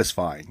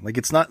satisfying. Like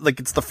it's not like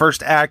it's the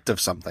first act of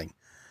something.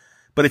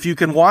 But if you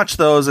can watch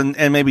those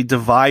and maybe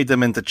divide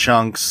them into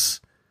chunks,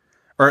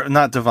 or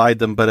not divide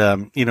them,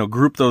 but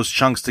group those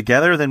chunks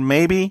together, then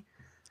maybe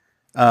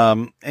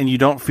and you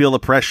don't feel the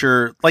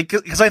pressure, like,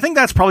 because I think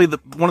that's probably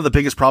one of the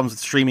biggest problems with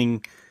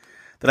streaming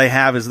that I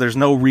have is there's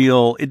no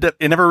real, it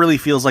never really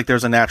feels like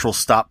there's a natural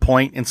stop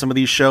point in some of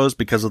these shows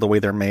because of the way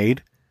they're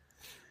made.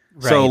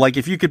 Right. So, like,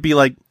 if you could be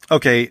like,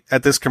 okay,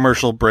 at this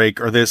commercial break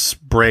or this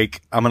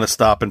break, I'm going to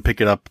stop and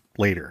pick it up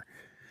later.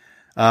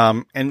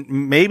 And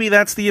maybe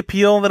that's the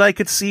appeal that I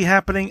could see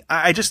happening.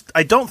 I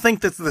don't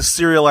think that the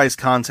serialized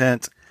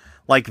content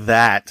like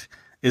that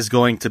is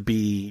going to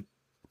be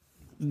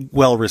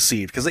well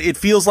received because it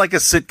feels like a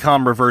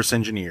sitcom reverse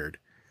engineered.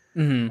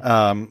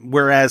 Mm-hmm.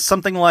 Whereas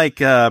something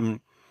like,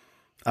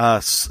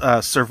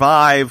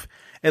 Survive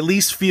at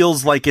least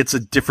feels like it's a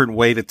different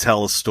way to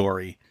tell a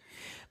story.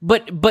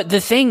 But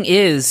the thing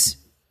is,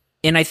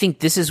 and I think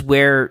this is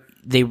where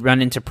they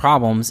run into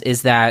problems,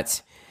 is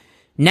that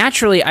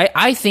naturally,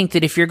 I think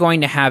that if you're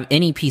going to have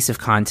any piece of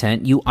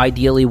content, you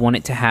ideally want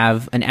it to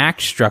have an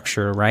act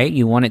structure, right?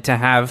 You want it to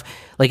have,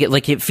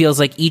 it feels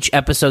like each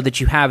episode that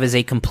you have is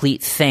a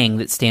complete thing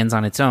that stands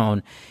on its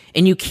own.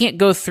 And you can't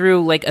go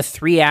through like a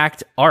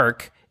 3-act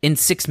arc in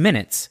 6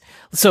 minutes.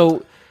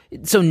 So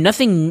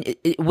nothing,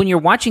 when you're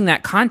watching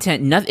that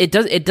content,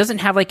 it doesn't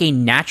have like a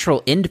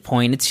natural end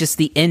point. It's just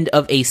the end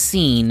of a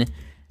scene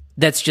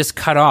that's just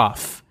cut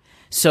off.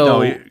 So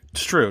no,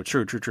 it's true.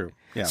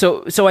 Yeah.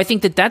 So I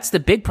think that's the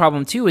big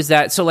problem too, is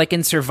that, so like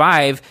in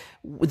Survive,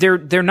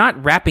 they're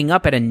not wrapping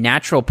up at a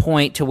natural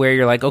point to where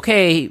you're like,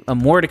 okay,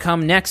 more to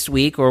come next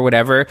week or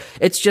whatever.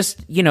 It's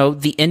just,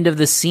 the end of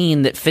the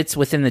scene that fits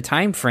within the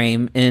time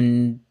frame,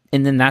 and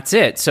then that's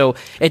it. So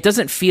it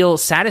doesn't feel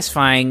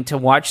satisfying to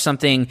watch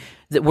something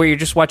where you're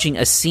just watching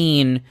a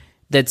scene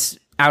that's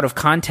out of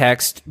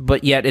context,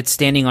 but yet it's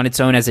standing on its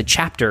own as a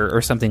chapter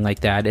or something like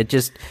that.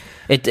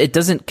 It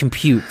doesn't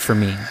compute for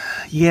me.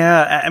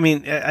 Yeah, I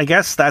mean, I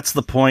guess that's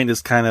the point,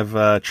 is kind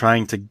of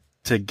trying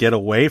to get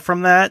away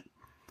from that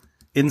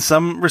in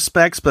some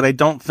respects, but I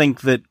don't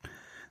think that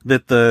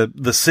the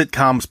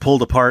sitcoms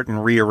pulled apart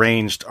and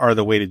rearranged are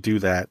the way to do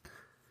that.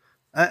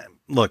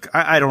 Look,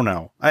 I don't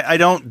know. I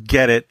don't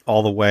get it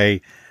all the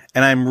way,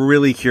 and I'm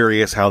really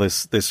curious how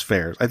this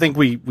fares. I think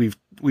we've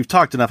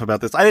talked enough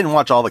about this. I didn't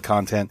watch all the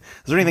content.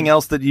 Is there anything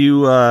else that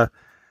you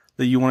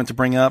wanted to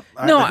bring up?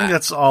 No, I think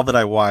that's all that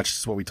I watched,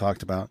 is what we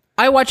talked about.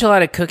 I watch a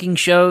lot of cooking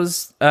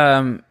shows,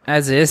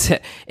 as is,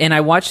 and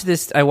I watched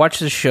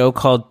a show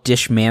called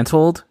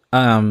Dishmantled,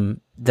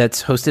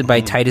 that's hosted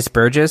by Titus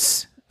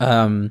Burgess,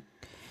 and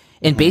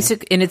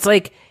it's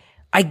like,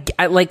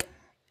 I like,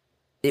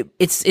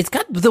 it's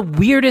got the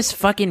weirdest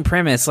fucking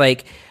premise.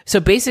 Like, so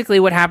basically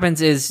what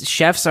happens is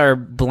chefs are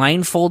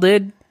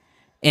blindfolded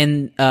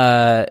and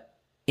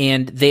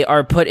they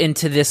are put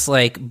into this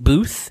like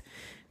booth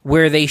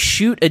where they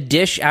shoot a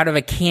dish out of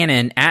a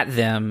cannon at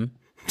them.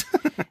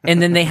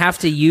 And then they have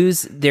to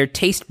use their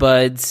taste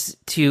buds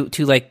to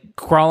like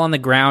crawl on the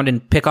ground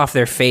and pick off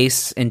their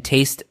face and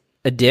taste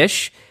a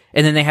dish.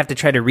 And then they have to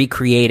try to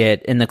recreate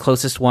it. And the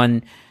closest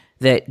one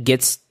that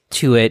gets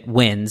to it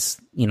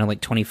wins,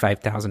 like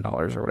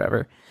 $25,000 or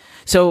whatever.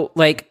 So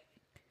like,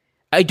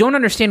 I don't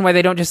understand why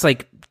they don't just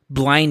like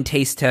blind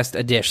taste test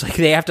a dish. Like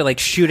they have to like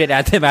shoot it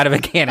at them out of a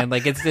cannon.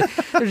 Like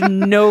there's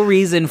no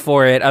reason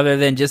for it other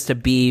than just to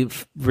be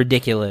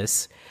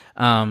ridiculous.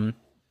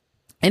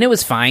 And it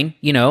was fine,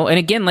 and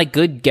again, like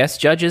good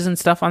guest judges and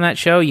stuff on that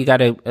show. You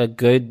got a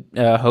good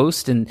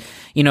host, and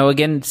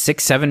again,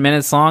 6-7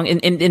 minutes long.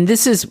 And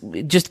this is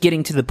just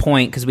getting to the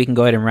point, because we can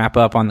go ahead and wrap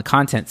up on the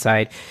content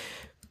side.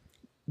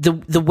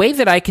 The way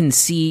that I can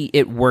see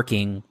it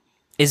working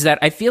is that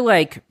I feel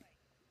like,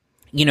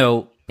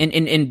 we're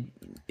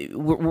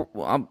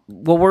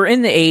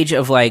in the age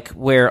of like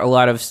where a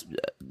lot of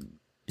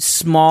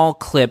small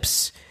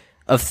clips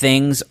of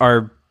things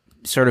are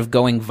sort of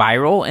going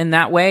viral in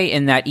that way,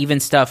 and that even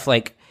stuff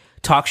like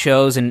talk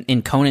shows,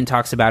 and Conan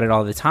talks about it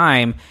all the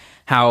time,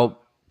 how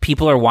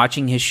people are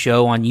watching his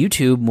show on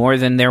YouTube more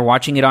than they're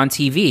watching it on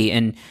TV.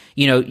 And,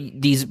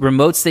 these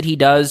remotes that he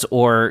does,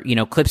 or,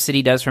 clips that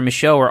he does from his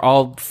show, are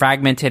all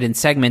fragmented and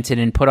segmented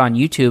and put on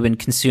YouTube and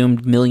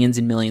consumed millions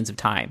and millions of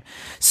time.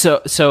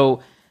 So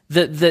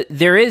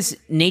there is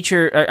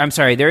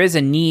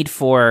a need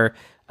for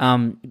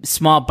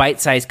small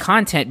bite-sized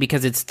content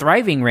because it's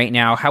thriving right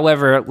now.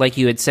 However, like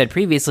you had said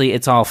previously,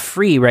 it's all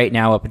free right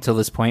now up until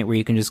this point where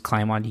you can just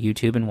climb onto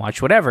YouTube and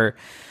watch whatever.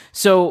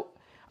 So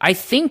I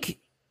think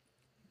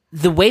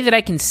the way that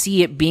I can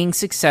see it being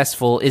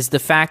successful is the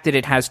fact that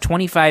it has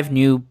 25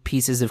 new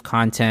pieces of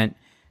content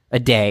a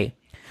day.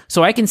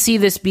 So I can see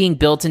this being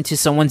built into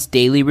someone's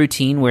daily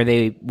routine where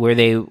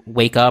they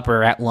wake up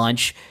or at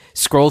lunch,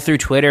 scroll through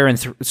Twitter and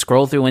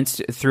scroll through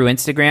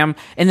Instagram,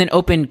 and then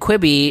open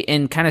Quibi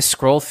and kind of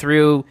scroll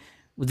through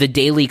the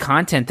daily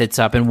content that's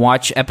up and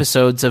watch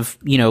episodes of,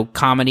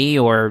 comedy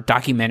or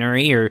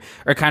documentary, or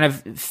kind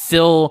of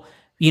fill,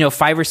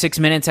 5 or 6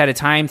 minutes at a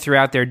time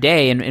throughout their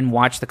day and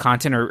watch the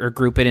content or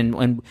group it.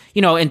 And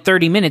in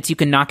 30 minutes, you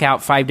can knock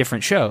out 5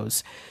 different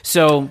shows.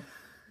 So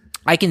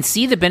I can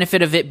see the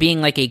benefit of it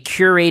being like a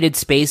curated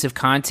space of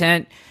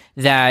content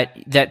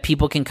that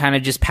people can kind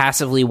of just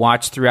passively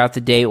watch throughout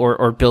the day,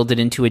 or build it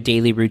into a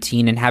daily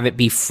routine and have it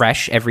be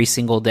fresh every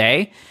single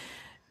day.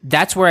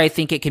 That's where I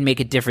think it can make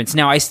a difference.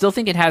 Now, I still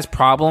think it has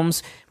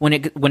problems when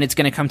it's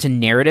going to come to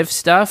narrative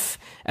stuff,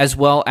 as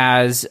well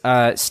as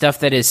stuff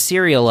that is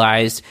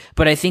serialized.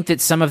 But I think that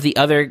some of the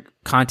other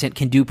content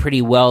can do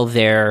pretty well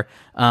there,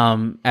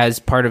 as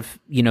part of,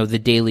 the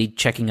daily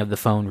checking of the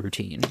phone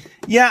routine.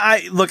 Yeah,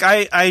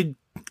 I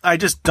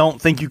just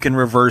don't think you can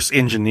reverse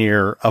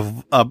engineer a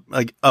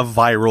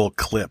viral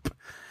clip,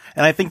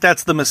 and I think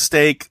that's the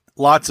mistake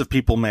lots of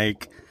people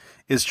make.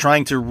 Is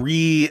trying to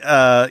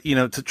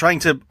trying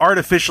to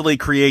artificially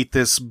create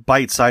this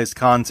bite-sized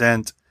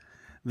content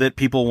that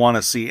people want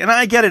to see. And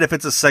I get it if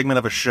it's a segment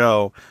of a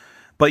show,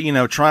 but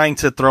trying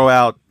to throw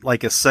out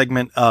like a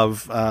segment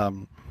of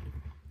of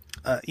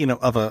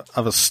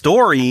a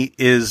story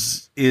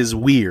is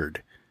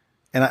weird.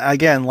 And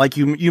again, like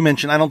you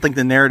mentioned, I don't think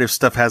the narrative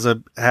stuff has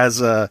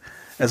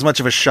as much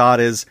of a shot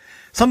as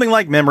something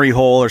like Memory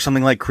Hole or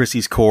something like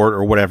Chrissy's Court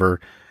or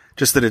whatever.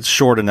 Just that it's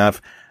short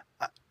enough.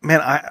 Man,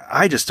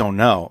 I just don't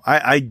know.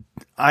 I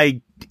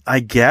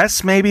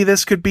guess maybe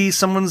this could be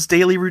someone's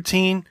daily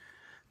routine,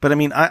 but I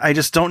mean, I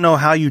just don't know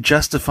how you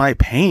justify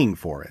paying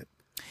for it.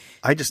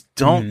 I just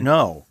don't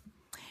know.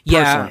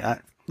 Yeah.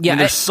 Yeah.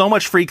 There's so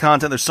much free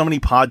content. There's so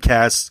many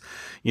podcasts,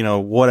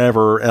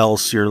 whatever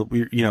else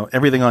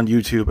everything on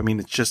YouTube. I mean,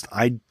 it's just,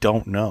 I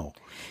don't know.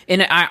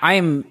 And I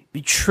am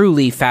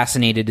truly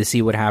fascinated to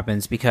see what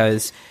happens,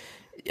 because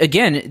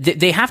again,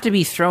 they have to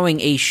be throwing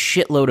a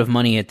shitload of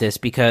money at this,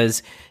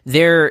 because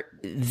the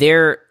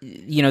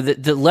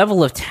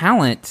level of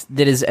talent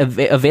that is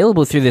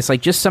available through this,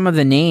 like just some of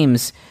the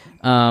names,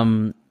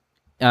 like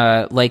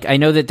I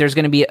know that there's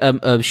going to be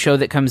a show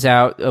that comes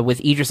out with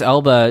Idris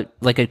Elba,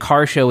 like a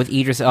car show with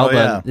Idris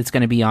Elba that's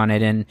going to be on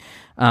it, and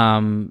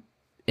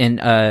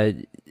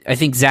I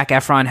think Zac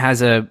Efron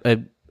has a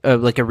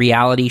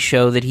reality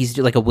show that he's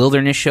like a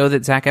wilderness show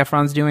that Zac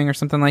Efron's doing or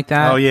something like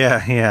that. Oh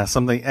yeah,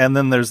 something. And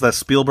then there's that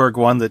Spielberg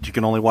one that you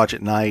can only watch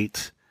at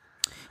night.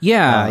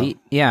 Yeah.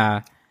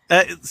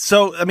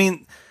 So I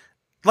mean,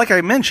 like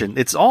I mentioned,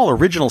 it's all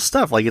original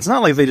stuff. Like it's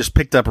not like they just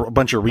picked up a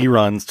bunch of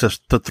reruns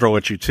to throw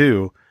at you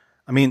too.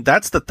 I mean,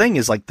 that's the thing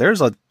is like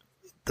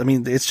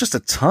it's just a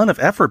ton of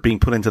effort being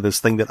put into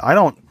this thing that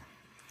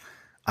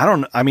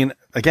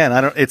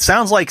it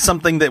sounds like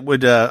something that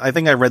would, I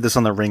think I read this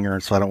on The Ringer,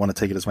 so I don't want to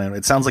take it as my own.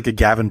 It sounds like a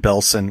Gavin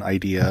Belson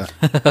idea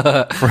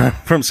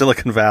from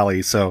Silicon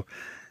Valley. So,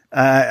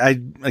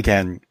 I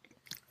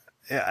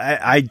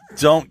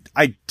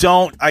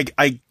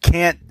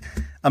can't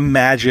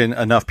imagine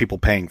enough people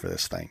paying for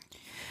this thing.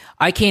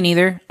 I can't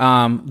either.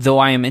 Though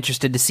I am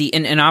interested to see,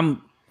 and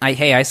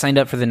I signed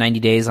up for the 90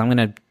 days. I'm going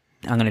to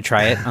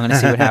try it. I'm going to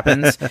see what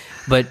happens,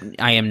 but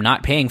I am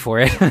not paying for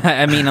it.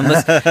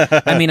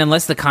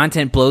 unless the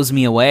content blows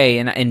me away,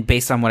 and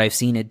based on what I've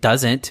seen, it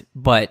doesn't.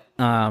 But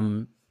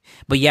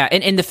yeah,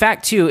 and the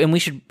fact too, and we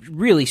should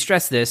really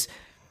stress this: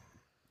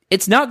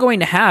 it's not going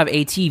to have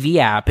a TV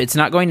app. It's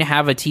not going to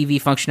have a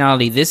TV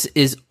functionality. This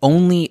is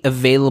only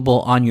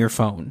available on your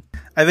phone.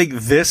 I think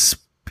this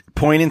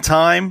point in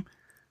time,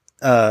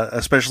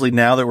 especially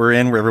now that we're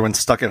in where everyone's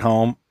stuck at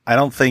home,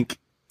 I think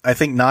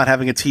not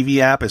having a TV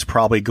app is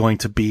probably going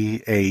to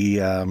be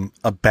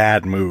a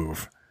bad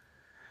move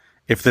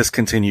if this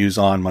continues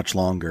on much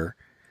longer,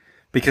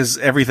 because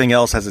everything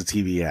else has a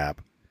TV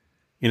app.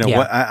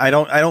 What I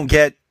don't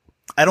get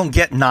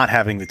not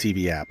having the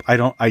TV app.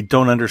 I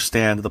don't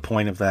understand the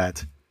point of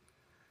that.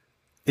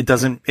 It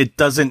doesn't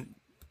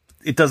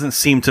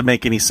seem to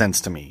make any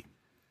sense to me.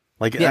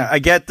 Like I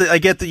get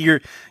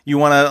that you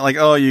want to like,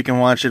 oh, you can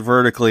watch it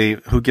vertically.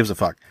 Who gives a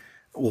fuck?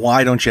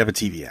 Why don't you have a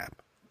TV app?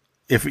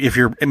 If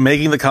you're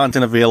making the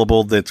content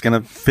available that's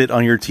going to fit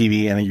on your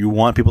TV and you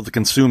want people to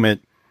consume it,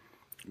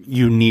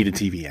 you need a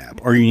TV app,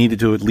 or you need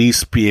to at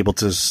least be able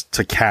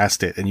to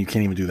cast it, and you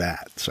can't even do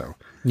that. So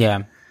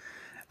yeah.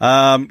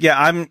 I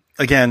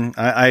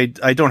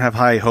don't have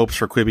high hopes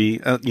for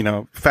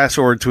Quibi. Fast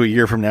forward to a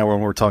year from now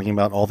when we're talking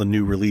about all the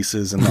new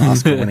releases and the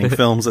Oscar-winning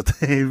films that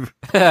they've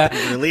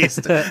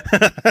released.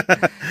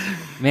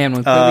 Man,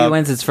 when Quibi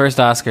wins its first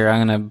Oscar,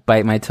 I'm gonna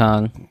bite my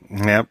tongue.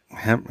 Yep.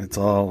 It's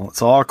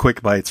all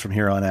quick bites from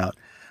here on out.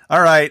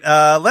 All right,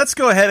 let's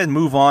go ahead and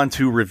move on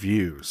to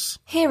reviews.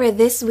 Here are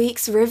this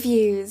week's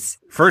reviews.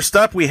 First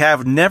up, we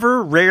have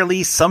Never,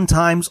 Rarely,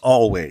 Sometimes,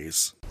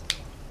 Always.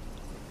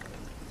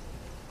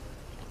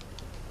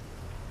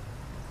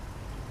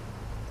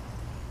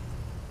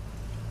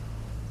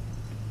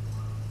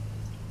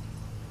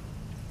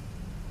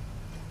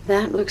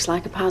 That looks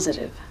like a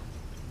positive.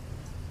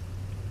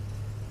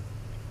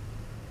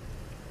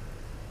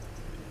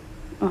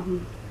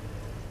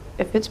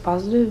 If it's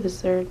positive,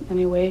 is there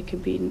any way it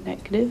could be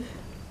negative?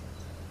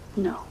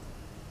 No.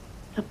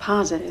 A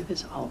positive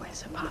is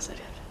always a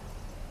positive.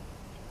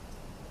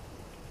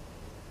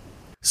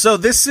 So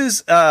this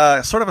is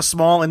sort of a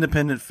small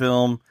independent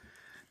film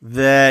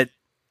that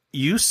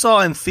you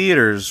saw in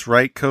theaters,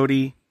 right,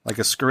 Cody? Like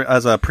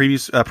as a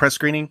previous press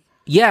screening?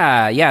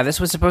 Yeah. This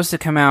was supposed to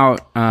come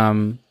out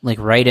like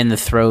right in the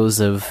throes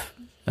of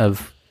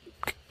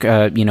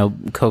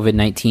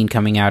COVID-19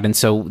 coming out, and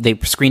so they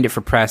screened it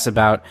for press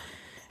about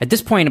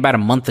a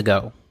month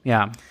ago.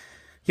 Yeah.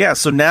 Yeah,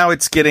 so now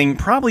it's getting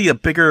probably a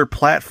bigger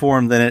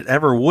platform than it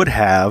ever would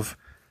have.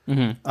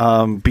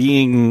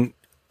 Being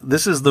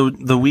this is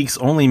the week's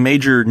only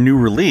major new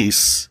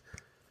release.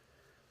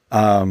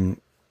 Other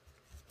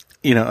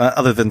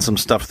than some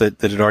stuff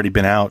that had already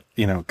been out,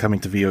 coming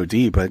to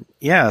VOD. But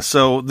yeah,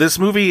 so this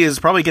movie is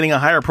probably getting a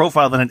higher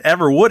profile than it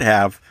ever would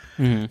have,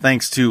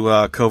 thanks to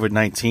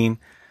COVID-19.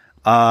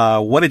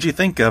 What did you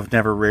think of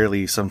Never,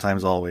 Rarely,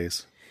 Sometimes,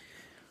 Always?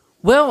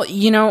 Well,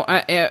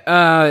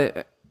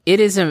 it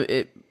is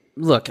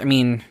look, I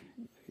mean,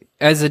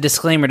 as a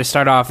disclaimer to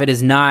start off, it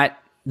is not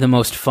the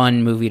most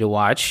fun movie to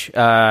watch.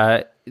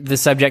 The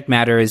subject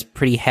matter is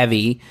pretty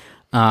heavy,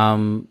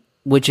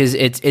 which is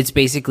it's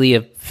basically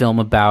a film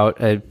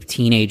about a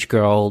teenage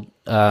girl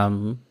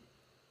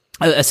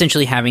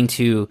essentially having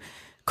to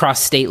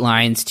cross state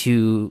lines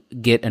to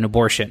get an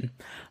abortion.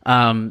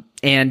 I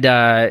mean,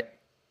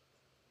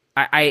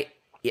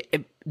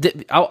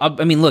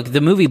 look,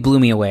 the movie blew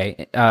me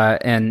away,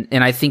 and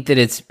I think that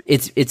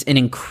it's an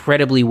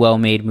incredibly well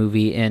made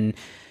movie, and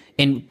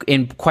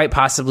quite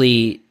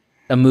possibly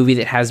a movie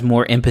that has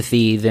more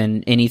empathy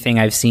than anything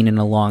I've seen in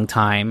a long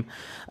time.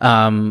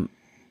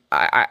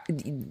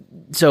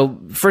 So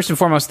first and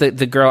foremost,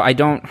 the girl, I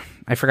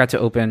forgot to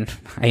open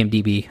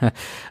IMDb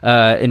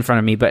in front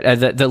of me,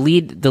 but the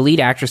lead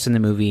actress in the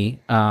movie,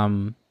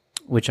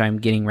 which I'm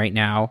getting right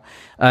now,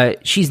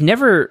 she's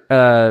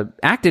never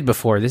acted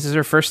before. This is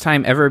her first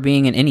time ever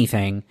being in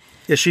anything.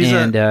 Yeah, she's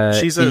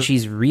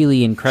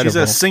really incredible. She's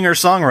a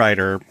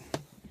singer-songwriter.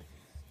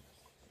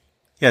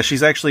 Yeah,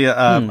 she's actually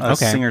a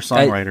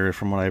singer-songwriter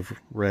from what I've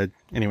read.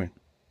 Anyway.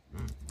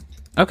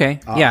 Okay.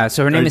 Yeah,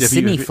 so her name is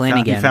Sydney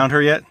Flanagan. You found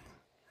her yet?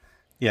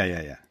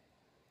 Yeah.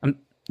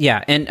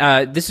 Yeah,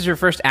 and this is her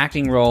first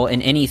acting role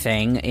in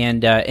anything,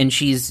 and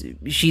she's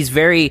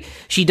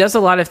she does a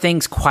lot of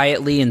things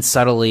quietly and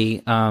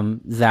subtly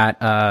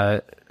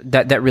that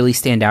really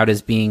stand out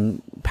as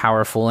being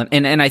powerful,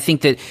 and I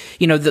think that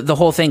the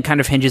whole thing kind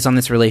of hinges on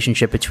this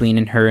relationship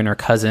between her and her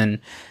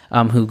cousin,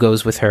 who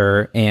goes with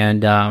her,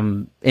 and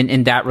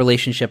that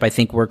relationship I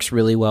think works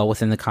really well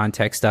within the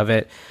context of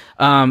it.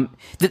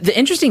 The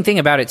interesting thing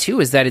about it too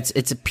is that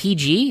it's a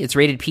PG, it's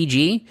rated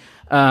PG,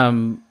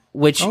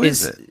 which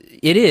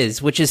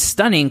which is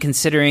stunning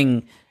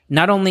considering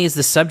not only is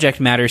the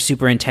subject matter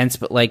super intense,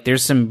 but like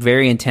there's some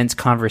very intense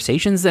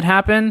conversations that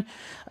happen.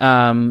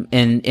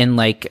 And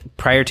like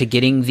prior to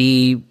getting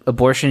the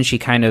abortion, she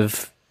kind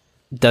of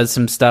does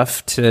some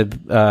stuff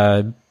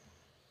to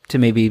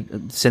maybe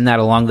send that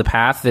along the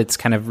path. That's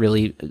kind of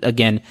really,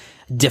 again,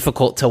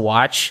 difficult to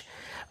watch.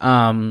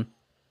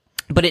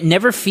 But it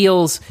never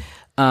feels,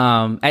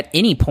 at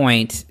any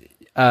point,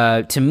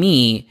 to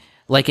me,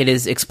 like it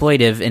is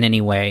exploitive in any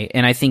way.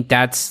 And I think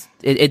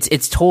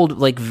it's told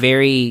like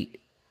very,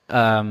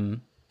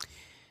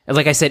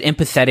 like I said,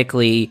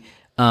 empathetically,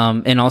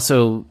 and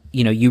also,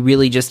 you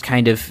really just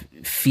kind of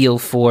feel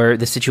for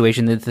the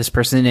situation that this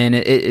person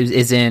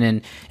is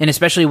in, and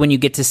especially when you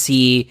get to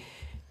see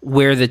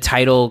where the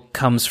title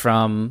comes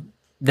from.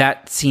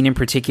 That scene in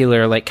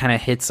particular, like, kind of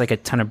hits like a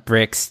ton of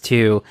bricks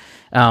too,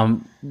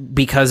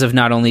 because of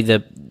not only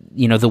the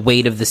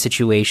weight of the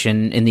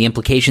situation and the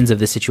implications of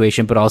the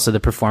situation, but also the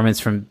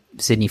performance from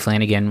Sydney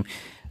Flanagan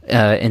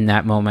in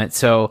that moment.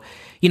 So,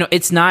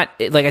 it's not,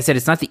 like I said,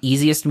 it's not the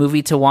easiest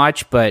movie to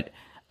watch, but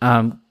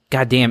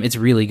goddamn, it's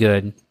really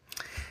good.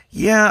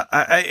 Yeah,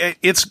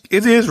 it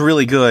is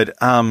really good.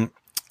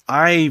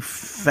 I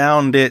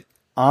found it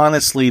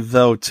honestly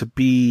though to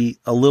be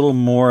a little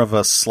more of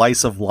a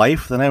slice of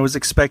life than I was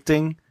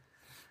expecting.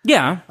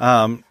 Yeah.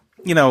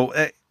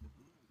 It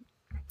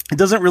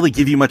doesn't really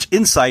give you much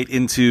insight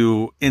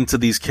into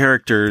these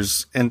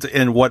characters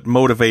and what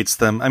motivates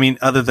them. I mean,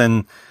 other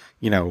than,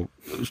 the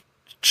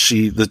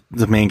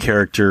main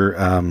character,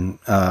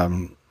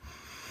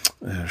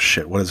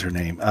 what is her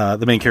name?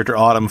 The main character,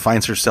 Autumn,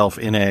 finds herself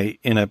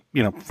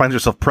finds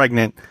herself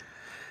pregnant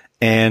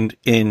and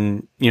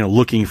in,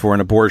 looking for an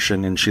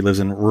abortion, and she lives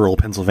in rural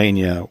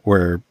Pennsylvania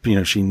where,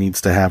 she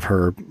needs to have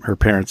her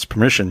parents'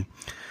 permission.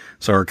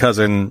 So her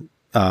cousin,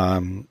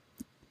 and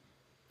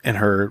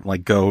her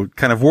go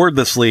kind of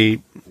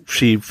wordlessly,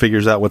 she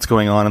figures out what's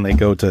going on, and they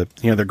go to,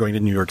 they're going to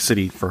New York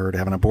City for her to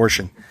have an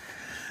abortion.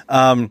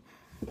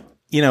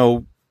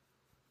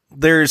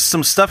 There's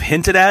some stuff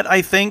hinted at,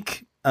 I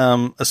think,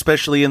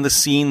 especially in the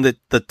scene that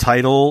the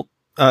title,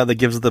 that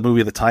gives the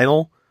movie the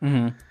title.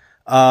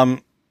 Mm-hmm.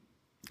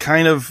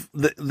 Kind of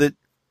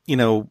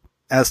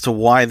as to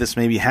why this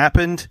maybe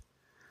happened.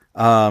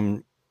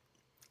 I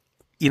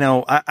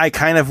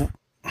kind of,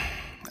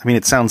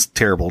 it sounds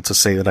terrible to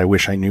say that I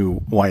wish I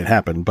knew why it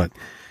happened, but,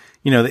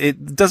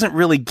 it doesn't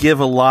really give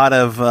a lot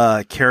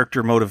of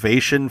character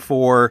motivation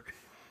for,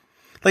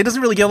 it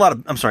doesn't really give a lot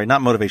of,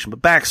 not motivation,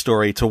 but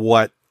backstory to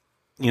what,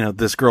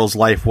 this girl's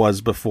life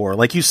was before.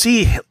 Like, you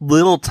see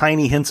little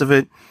tiny hints of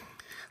it,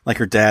 like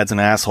her dad's an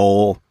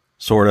asshole,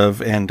 sort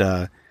of, and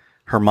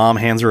her mom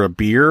hands her a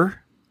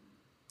beer,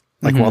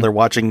 like while they're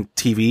watching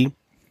TV.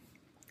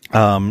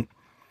 And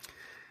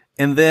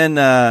then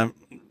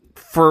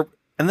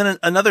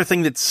another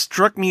thing that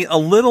struck me a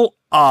little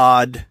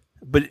odd,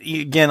 but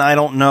again, I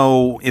don't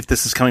know if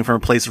this is coming from a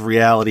place of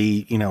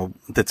reality,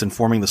 that's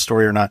informing the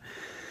story or not.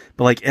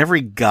 But like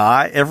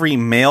every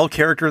male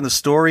character in the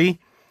story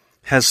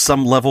has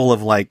some level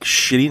of like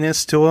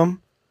shittiness to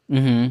him.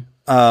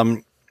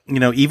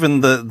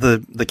 Even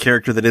the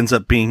character that ends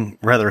up being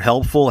rather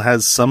helpful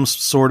has some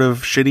sort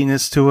of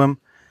shittiness to him.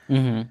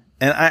 And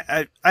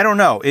I don't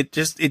know. It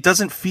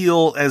doesn't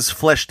feel as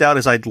fleshed out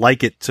as I'd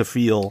like it to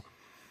feel.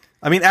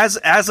 I mean, as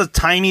a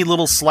tiny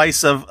little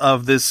slice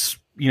of this,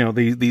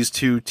 these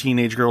two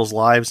teenage girls'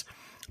 lives,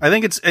 I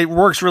think it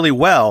works really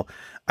well.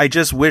 I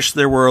just wish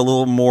there were a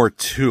little more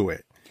to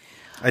it.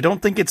 I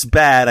don't think it's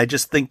bad. I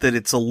just think that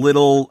it's a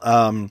little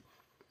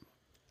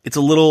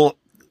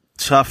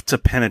tough to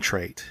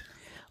penetrate.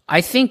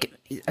 I think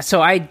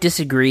so. I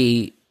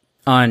disagree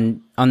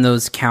on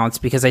those counts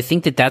because I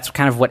think that that's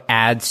kind of what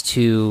adds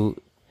to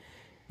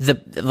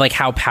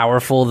how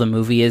powerful the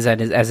movie is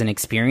as an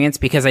experience.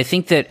 Because I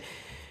think that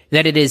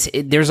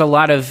there's a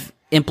lot of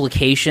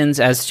implications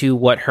as to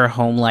what her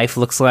home life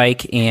looks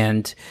like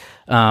and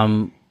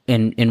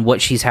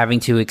what she's having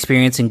to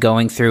experience and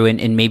going through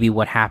and maybe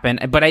what happened.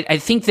 But I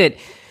think that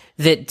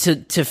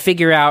to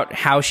figure out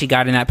how she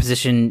got in that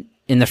position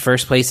in the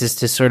first place is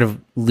to sort of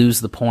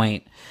lose the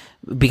point,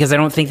 because I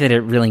don't think that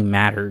it really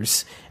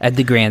matters at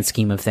the grand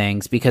scheme of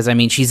things. Because I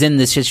mean, she's in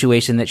this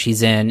situation that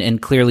she's in,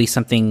 and clearly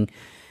something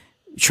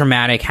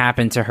traumatic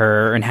happened to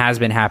her and has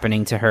been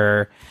happening to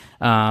her.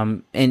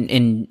 And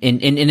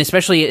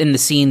especially in the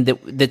scene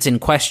that's in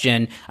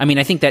question, I mean,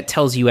 I think that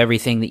tells you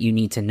everything that you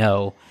need to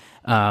know.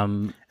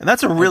 And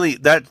that's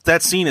that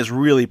scene is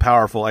really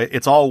powerful.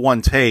 It's all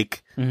one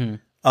take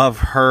of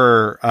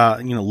her,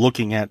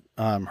 looking at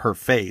her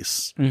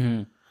face.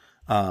 And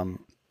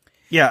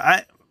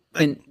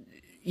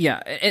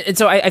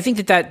so I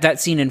think that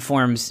scene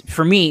informs,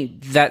 for me,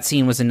 that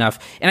scene was enough.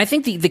 And I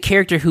think the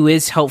character who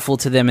is helpful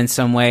to them in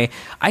some way,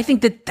 I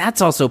think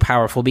that's also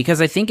powerful,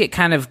 because I think it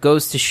kind of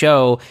goes to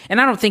show,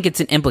 and I don't think it's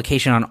an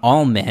implication on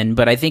all men,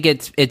 but I think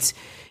it's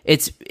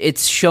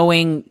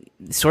showing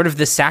sort of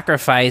the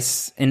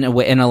sacrifice in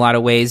a lot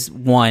of ways,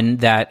 one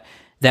that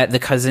the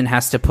cousin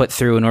has to put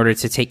through in order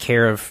to take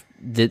care of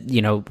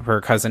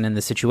her cousin in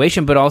the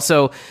situation, but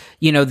also,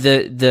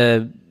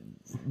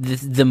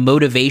 the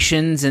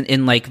motivations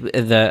and like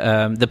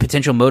the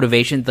potential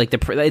motivations, like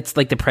it's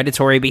like the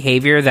predatory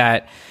behavior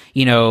that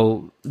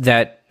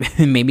that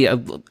maybe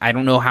I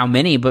don't know how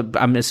many, but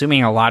I'm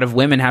assuming a lot of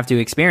women have to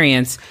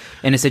experience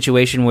in a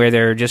situation where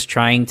they're just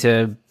trying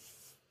to,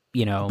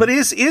 But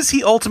is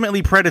he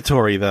ultimately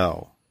predatory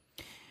though?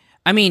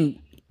 I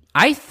mean,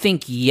 I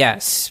think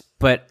yes,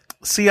 but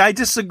see, I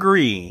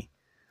disagree.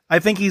 I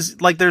think he's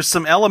like, there's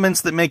some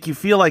elements that make you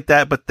feel like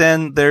that, but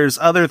then there's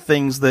other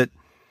things that,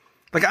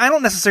 like, I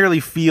don't necessarily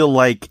feel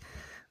like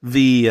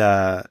the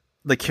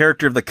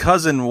character of the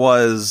cousin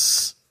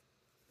was,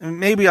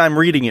 maybe I'm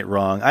reading it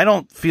wrong. I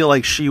don't feel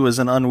like she was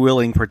an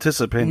unwilling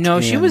participant.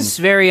 No, she was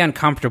very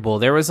uncomfortable.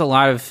 There's a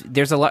lot,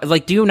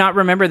 like, do you not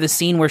remember the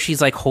scene where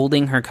she's like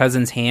holding her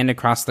cousin's hand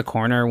across the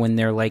corner when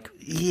they're like,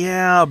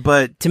 yeah,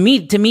 but to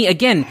me,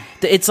 again,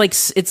 it's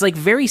like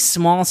very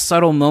small,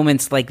 subtle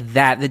moments like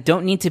that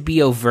don't need to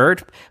be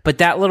overt, but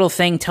that little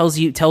thing told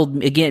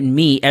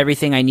me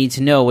everything I need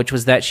to know, which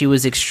was that she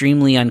was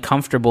extremely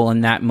uncomfortable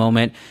in that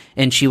moment,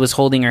 and she was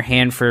holding her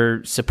hand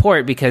for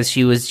support because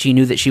she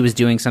knew that she was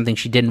doing something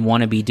she didn't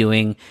want to be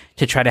doing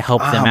to try to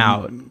help them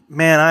out.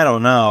 Man, I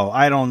don't know.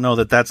 I don't know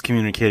that that's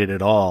communicated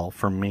at all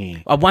for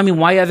me. I mean,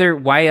 why other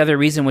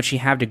reason would she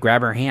have to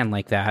grab her hand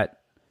like that?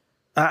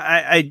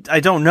 I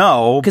don't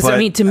know. Because, I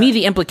mean, to me,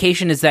 the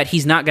implication is that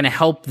he's not going to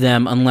help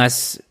them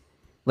unless,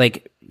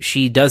 like,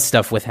 she does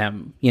stuff with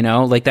him,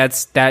 Like,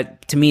 to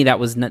me, that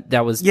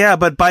was yeah,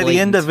 but by blatant.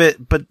 the end of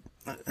it, but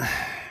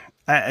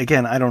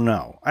again, I don't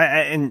know.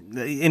 And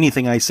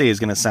anything I say is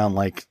going to sound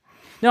like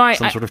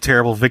some sort of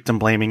terrible victim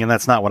blaming, and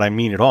that's not what I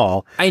mean at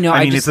all. I know.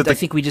 I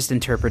think we just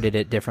interpreted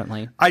it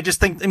differently. I just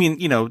think,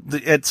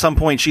 at some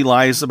point she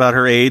lies about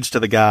her age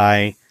to the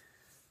guy,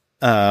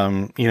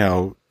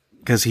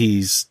 because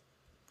he's,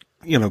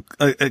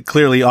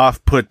 clearly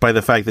off-put by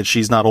the fact that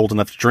she's not old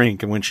enough to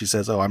drink, and when she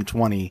says, "Oh, I'm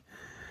 20,"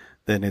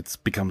 then it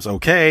becomes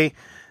okay.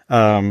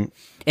 And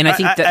I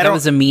think that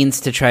was a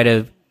means to try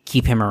to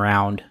keep him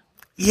around.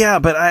 Yeah,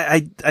 but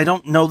I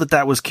don't know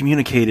that was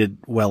communicated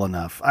well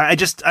enough. I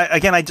just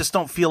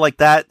don't feel like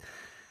that.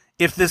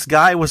 If this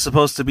guy was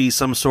supposed to be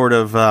some sort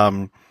of,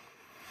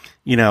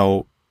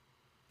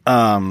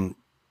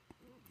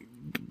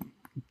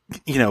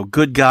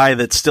 good guy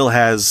that still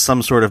has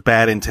some sort of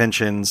bad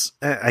intentions,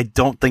 I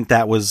don't think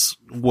that was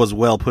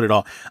well put at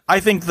all. I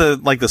think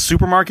the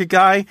supermarket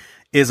guy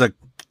is a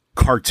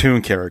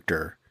cartoon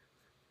character.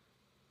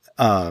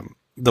 The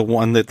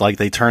one that, like,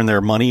 they turn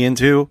their money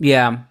into.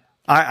 Yeah.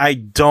 I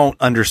don't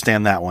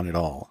understand that one at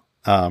all.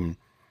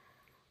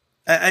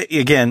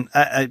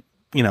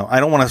 I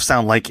don't want to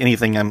sound like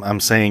anything I'm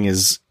saying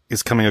is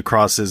coming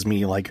across as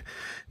me like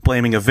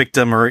blaming a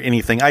victim or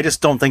anything. I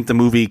just don't think the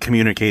movie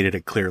communicated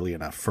it clearly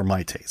enough for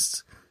my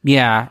tastes.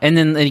 Yeah, and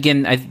then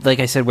again, like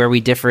I said, where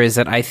we differ is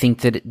that I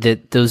think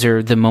that those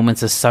are the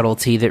moments of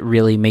subtlety that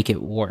really make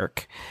it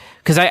work.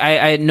 Because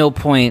I at no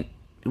point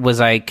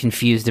was I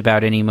confused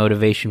about any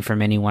motivation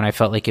from anyone. I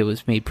felt like it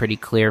was made pretty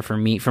clear for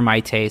me, for my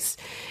taste.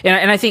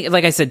 And I think,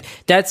 like I said,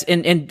 that's,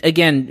 and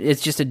again,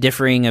 it's just a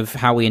differing of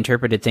how we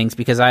interpreted things,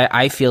 because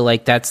I feel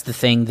like that's the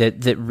thing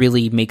that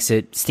really makes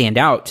it stand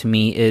out to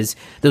me, is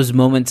those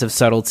moments of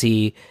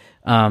subtlety,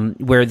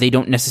 where they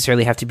don't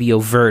necessarily have to be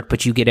overt,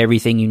 but you get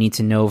everything you need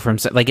to know from,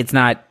 like, it's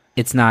not,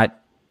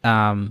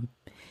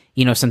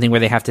 something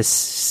where they have to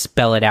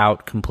spell it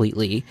out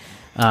completely.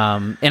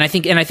 And I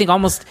think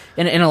almost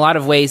in a lot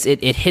of ways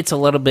it hits a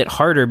little bit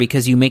harder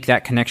because you make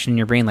that connection in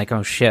your brain, like,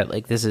 oh shit,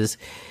 like this is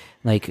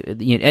like,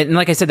 and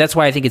like I said, that's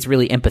why I think it's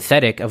really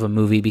empathetic of a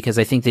movie, because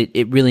I think that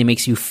it really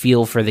makes you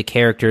feel for the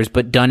characters,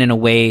 but done in a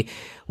way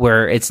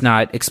where it's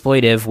not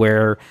exploitive,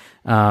 where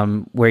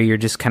you're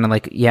just kind of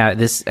like, yeah,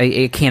 this,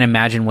 I can't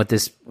imagine what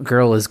this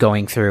girl is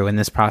going through in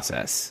this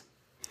process.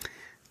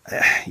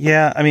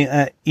 Yeah. I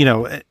mean,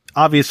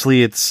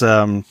 obviously it's,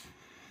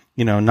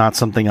 not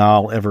something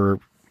I'll ever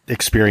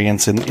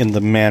experience in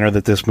the manner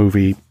that this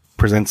movie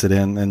presents it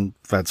in, and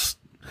that's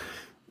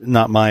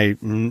not my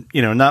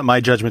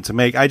judgment to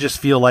make. I just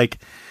feel like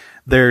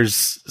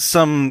there's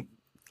some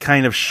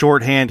kind of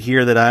shorthand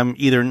here that I'm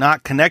either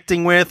not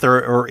connecting with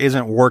or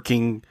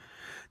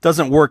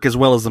doesn't work as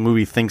well as the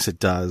movie thinks it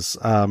does.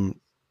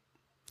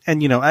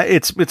 And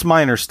it's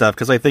minor stuff,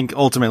 because I think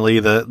ultimately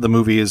the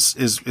movie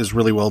is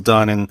really well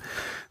done, and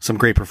some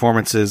great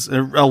performances.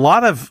 A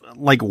lot of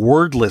like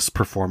wordless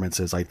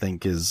performances, I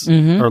think,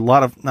 or a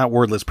lot of not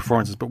wordless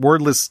performances, but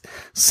wordless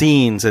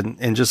scenes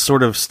and just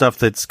sort of stuff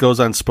that goes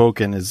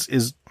unspoken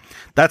is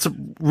that's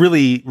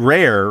really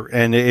rare,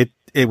 and it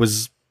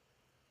was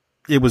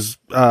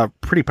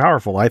pretty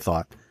powerful, I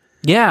thought.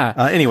 Yeah.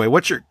 Anyway,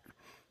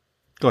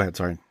 go ahead.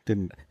 Sorry,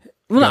 didn't.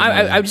 Well,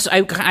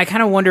 I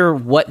kind of wonder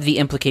what the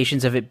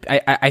implications of it.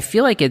 I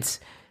feel like it's,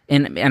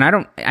 and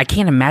I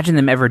can't imagine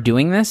them ever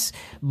doing this,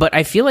 but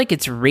I feel like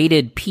it's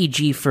rated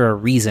PG for a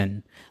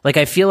reason. Like,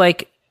 I feel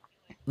like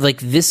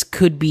this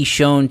could be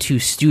shown to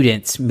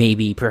students,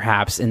 maybe,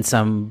 perhaps, in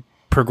some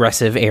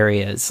progressive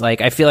areas.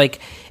 Like, I feel like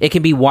it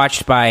can be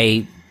watched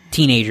by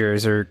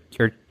teenagers or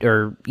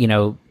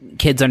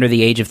kids under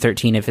the age of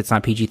 13 if it's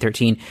not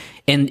PG-13,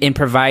 and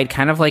provide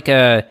kind of like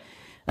an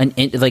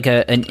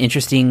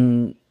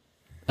interesting,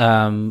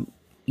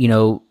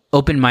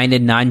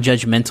 open-minded,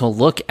 non-judgmental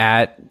look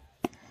at,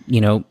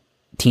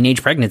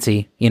 teenage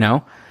pregnancy,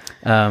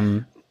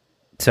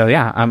 so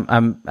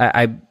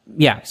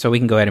yeah, so we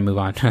can go ahead and move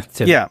on.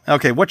 Yeah.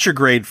 Okay. What's your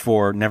grade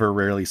for Never,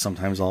 Rarely,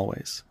 Sometimes,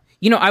 Always?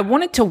 I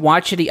wanted to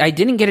watch it. I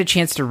didn't get a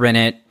chance to rent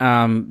it,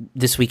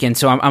 this weekend.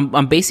 So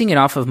I'm basing it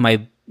off of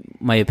my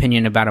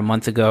opinion about a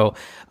month ago.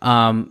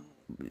 And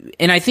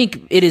I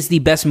think it is the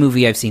best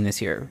movie I've seen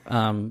this year.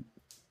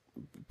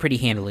 Pretty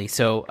handily.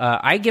 So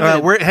I give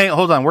it. Hey,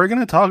 hold on. We're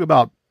going to talk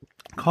about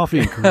Coffee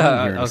and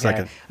Kareem here in a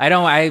second.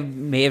 I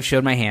may have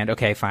showed my hand.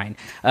 Okay, fine.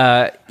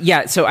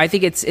 Yeah. So I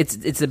think it's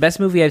the best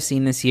movie I've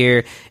seen this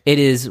year. It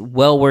is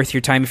well worth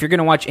your time if you're going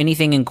to watch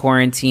anything in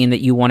quarantine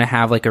that you want to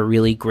have like a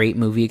really great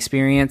movie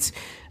experience.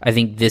 I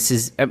think this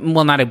is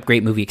not a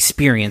great movie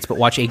experience, but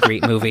watch a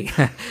great movie.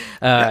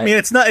 I mean,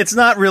 it's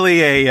not really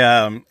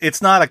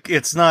it's not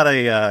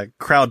a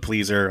crowd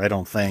pleaser. I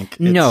don't think.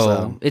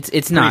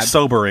 It's not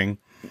sobering.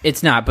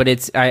 It's not, but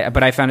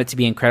I found it to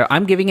be incredible.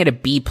 I'm giving it a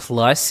B+.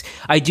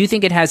 I do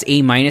think it has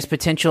A-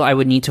 potential. I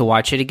would need to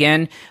watch it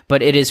again,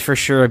 but it is for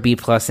sure a B+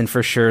 and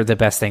for sure the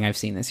best thing I've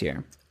seen this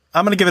year.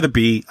 I'm going to give it a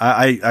B.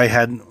 I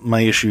had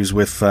my issues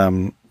with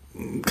kind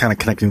of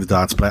connecting the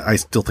dots, but I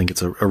still think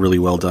it's a really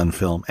well done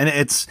film, and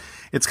it's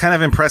kind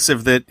of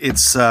impressive that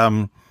it's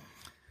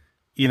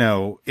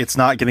it's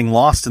not getting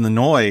lost in the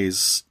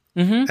noise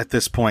at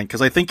this point,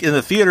 because I think in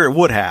the theater it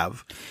would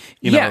have.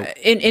 And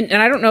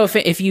I don't know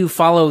if you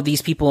follow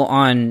these people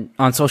on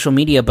social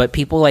media, but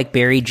people like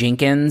Barry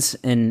Jenkins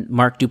and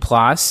Mark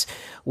Duplass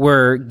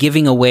were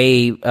giving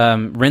away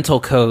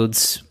rental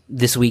codes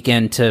this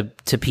weekend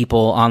to people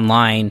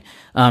online,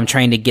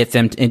 trying to get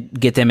them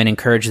and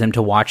encourage them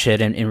to watch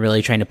it, and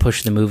really trying to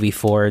push the movie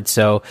forward.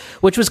 So,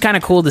 which was kind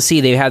of cool to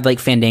see. They had like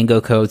Fandango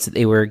codes that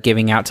they were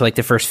giving out to like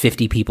the first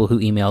 50 people who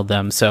emailed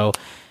them. So,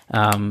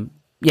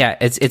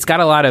 it's got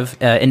a lot of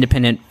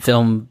independent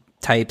film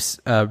types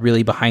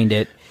really behind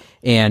it,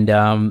 and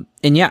I'm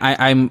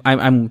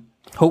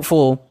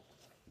hopeful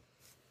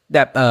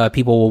that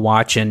people will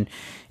watch and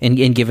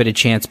give it a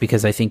chance,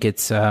 because I think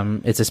it's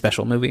a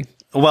special movie.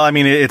 Well, I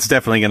mean, it's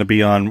definitely going to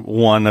be on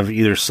one of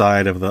either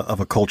side of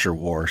a culture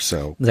war.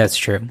 So that's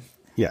true.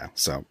 Yeah,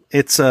 so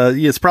it's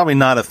probably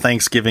not a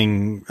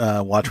Thanksgiving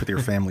watch with your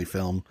family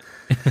film.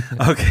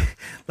 Okay,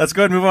 let's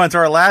go ahead and move on to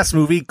our last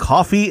movie,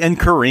 Coffee and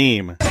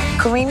Kareem.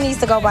 Kareem needs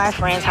to go by a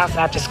friend's house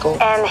after school,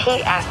 and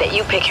he asked that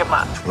you pick him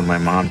up. When my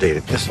mom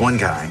dated this one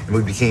guy, and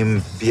we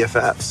became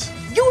BFFs.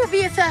 You were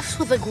BFFs obsessed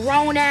with a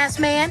grown-ass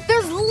man?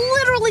 There's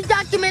literally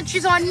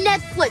documentaries on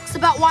Netflix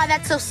about why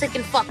that's so sick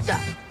and fucked up.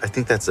 I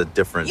think that's a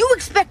different... You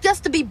expect us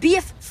to be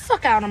BF?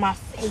 Fuck out of my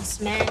face,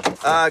 man.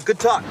 Good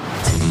talk.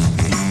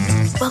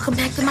 Welcome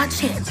back to my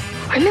channel.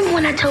 Remember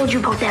when I told you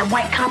about that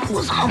white cop who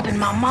was humping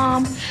my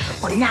mom?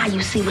 Well, now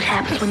you see what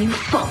happens when you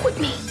fuck with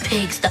me.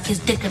 Pig stuck his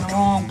dick in the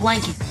wrong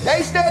blanket.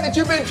 Hey, Stan, that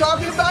you've been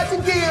talking about to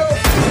kill.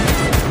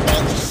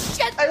 Oh,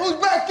 shit. Hey, who's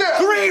back there?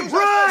 Kareem,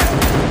 run!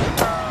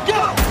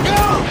 Go!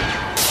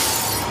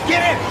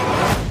 Get in!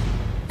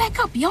 Back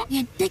up, yo.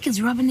 Your dick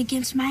is rubbing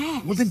against my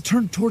ass. Well, then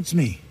turn towards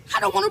me. I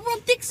don't want to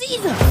rub dicks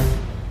either.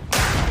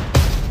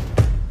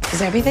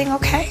 Is everything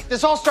okay?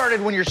 This all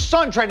started when your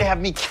son tried to have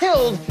me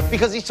killed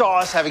because he saw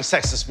us having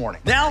sex this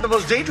morning. Now the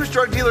most dangerous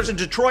drug dealers in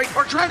Detroit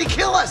are trying to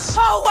kill us.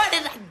 Oh, why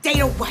did I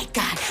date a white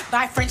guy?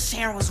 My friend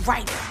Sharon was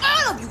right.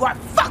 All of you are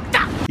fucked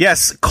up.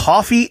 Yes,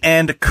 Coffee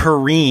and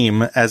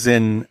Kareem, as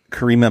in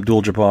Kareem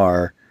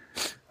Abdul-Jabbar.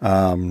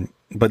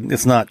 But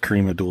it's not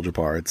Kareem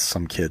Abdul-Jabbar. It's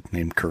some kid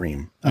named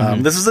Kareem.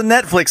 This is a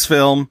Netflix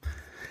film.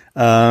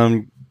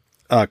 A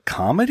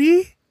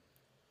comedy?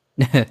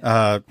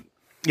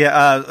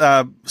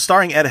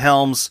 Starring Ed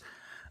Helms,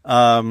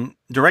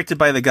 directed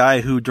by the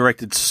guy who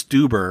directed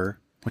Stuber,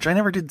 which I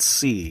never did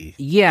see.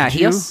 Yeah, Did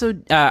he you? also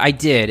I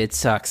did. It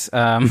sucks.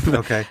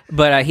 Okay,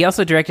 but he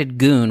also directed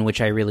Goon,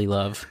 which I really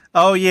love.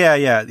 Oh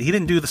yeah. He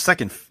didn't do the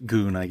second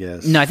Goon, I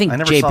guess. No, I think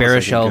never Jay saw the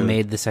second Baruchel Goon.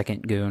 made the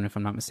second Goon, if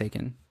I'm not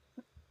mistaken.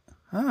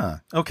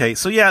 Okay.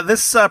 So yeah,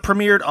 this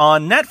premiered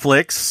on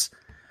Netflix.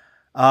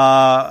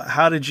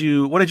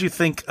 What did you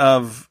think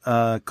of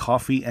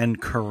Coffee and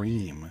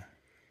Kareem?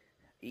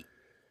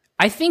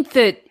 I think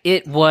that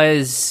it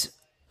was,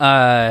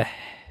 it's.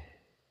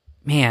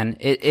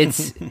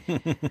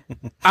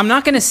 I'm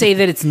not going to say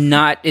that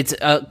it's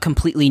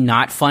completely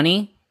not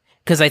funny,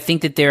 because I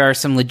think that there are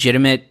some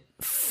legitimate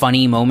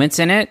funny moments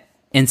in it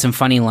and some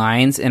funny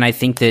lines, and I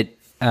think that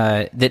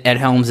that Ed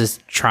Helms is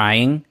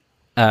trying.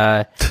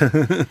 So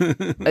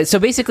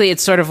basically,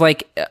 it's sort of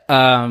like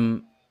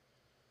a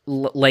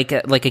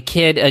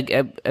kid.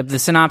 The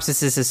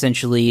synopsis is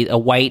essentially a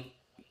white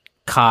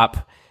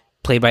cop,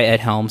 played by Ed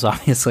Helms,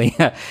 obviously,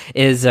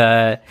 is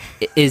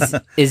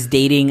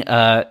dating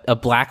a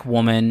black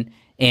woman,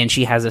 and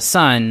she has a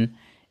son,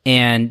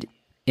 and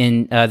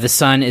the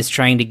son is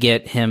trying to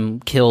get him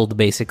killed,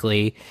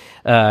 basically,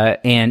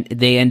 and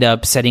they end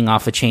up setting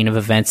off a chain of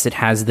events that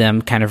has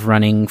them kind of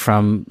running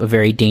from a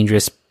very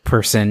dangerous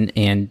person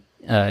and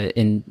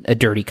in a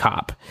dirty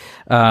cop.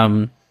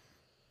 I'll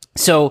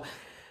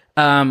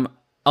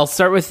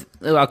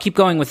keep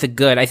going with the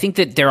good. I think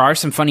that there are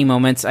some funny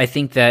moments. I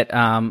think that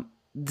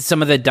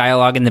some of the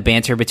dialogue and the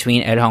banter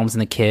between Ed Helms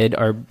and the kid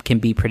can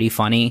be pretty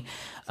funny.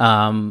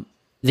 The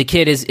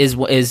kid is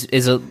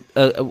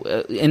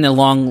in a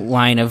long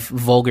line of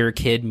vulgar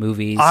kid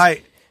movies.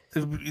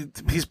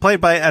 He's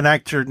played by an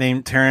actor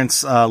named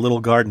Terrence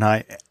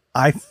Littlegarden.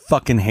 I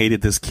fucking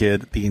hated this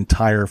kid the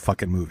entire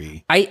fucking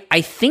movie.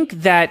 I think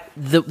that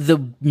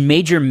the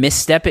major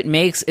misstep it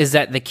makes is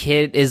that the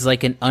kid is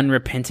like an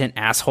unrepentant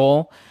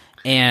asshole,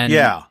 and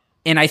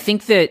I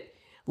think that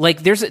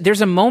like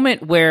there's a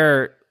moment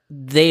where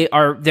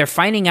they're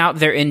finding out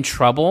they're in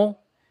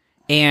trouble,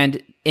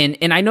 and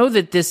I know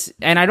that this,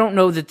 and I don't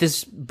know that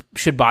this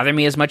should bother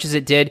me as much as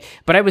it did,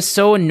 but I was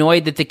so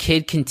annoyed that the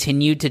kid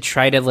continued to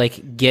try to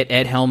like get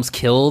Ed Helms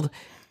killed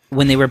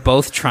when they were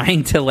both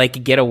trying to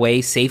like get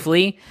away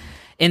safely.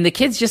 And the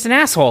kid's just an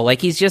asshole. Like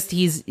he's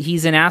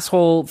an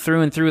asshole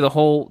through and through the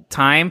whole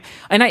time.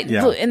 And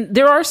and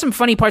there are some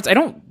funny parts. I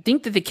don't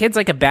think that the kid's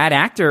like a bad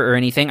actor or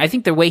anything. I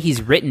think the way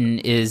he's written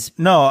is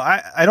no.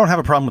 I don't have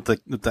a problem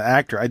with the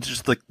actor. I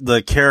just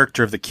the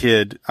character of the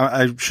kid.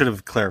 I should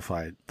have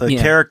clarified. The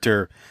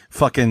character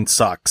fucking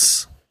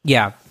sucks.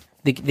 Yeah,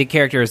 the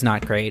character is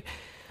not great.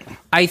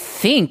 I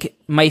think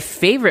my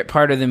favorite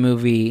part of the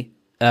movie,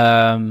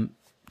 to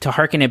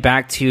harken it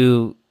back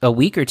to a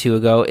week or two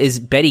ago,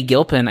 is Betty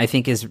Gilpin. I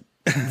think is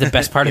the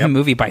best part of the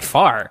movie by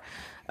far.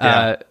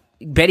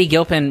 Betty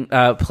Gilpin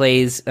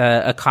plays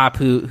a cop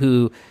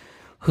who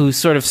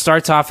sort of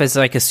starts off as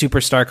like a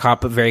superstar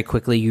cop, but very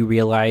quickly you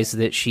realize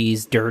that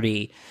she's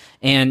dirty,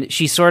 and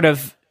she's sort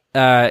of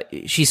like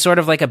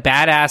a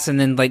badass, and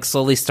then like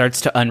slowly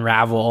starts to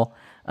unravel.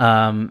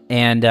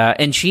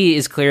 And she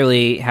is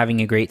clearly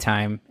having a great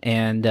time,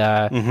 and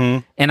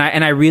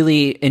I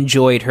really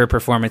enjoyed her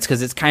performance,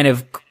 because it's kind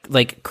of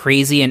like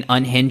crazy and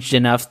unhinged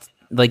enough,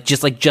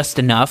 just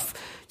enough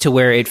to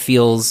where it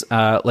feels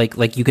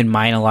like you can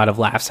mine a lot of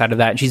laughs out of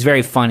that. And she's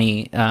very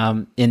funny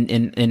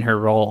in her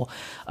role.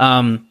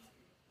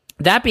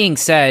 That being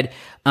said,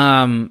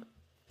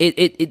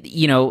 it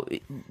you know,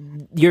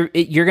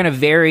 you're gonna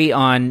vary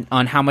on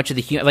how much of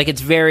the humor, like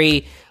it's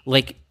very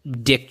like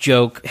dick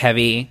joke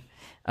heavy.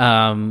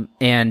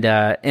 And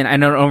I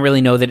don't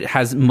really know that it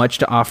has much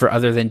to offer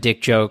other than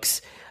dick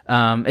jokes,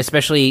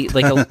 especially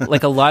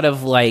like a lot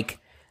of like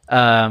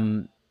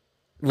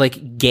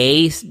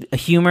gay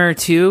humor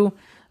too.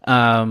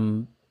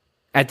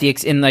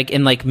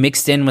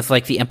 mixed in with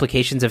like the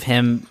implications of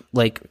him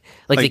like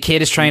the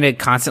kid is trying to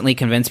constantly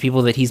convince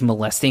people that he's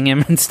molesting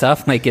him and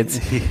stuff. Like it's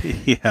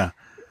yeah.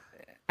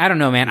 I don't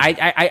know, man.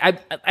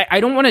 I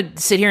don't want to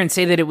sit here and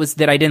say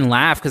that I didn't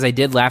laugh, because I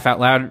did laugh out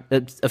loud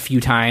a few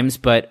times,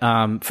 but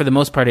for the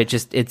most part,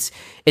 it's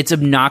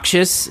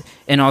obnoxious,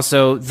 and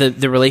also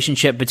the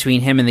relationship between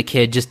him and the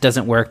kid just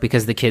doesn't work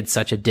because the kid's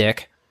such a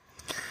dick.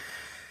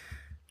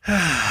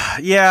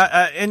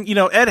 Yeah, and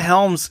Ed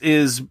Helms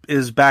is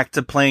back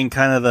to playing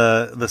kind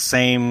of the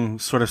same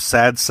sort of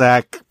sad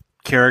sack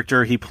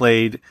character he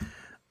played,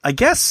 I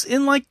guess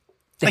in The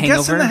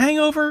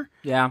Hangover.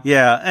 Yeah.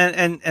 Yeah.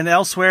 And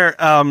elsewhere,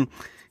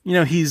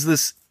 he's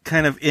this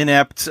kind of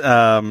inept,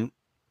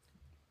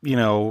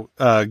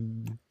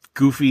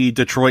 goofy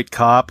Detroit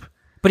cop.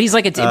 But he's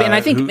like and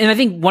I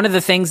think one of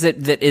the things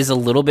that is a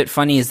little bit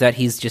funny is that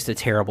he's just a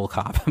terrible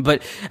cop.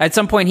 But at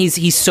some point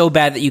he's so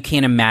bad that you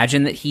can't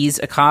imagine that he's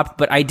a cop.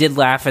 But I did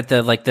laugh at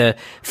the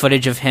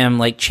footage of him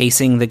like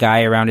chasing the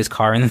guy around his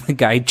car and the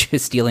guy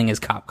just stealing his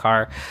cop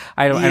car.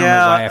 I don't know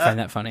why I find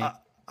that funny.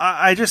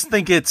 I just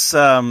think it's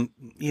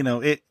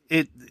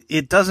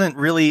it doesn't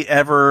really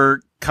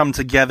ever come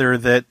together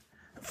that,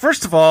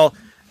 first of all,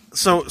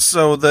 so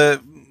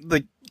the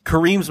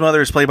Kareem's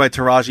mother is played by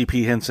Taraji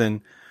P.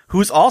 Henson,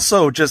 who's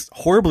also just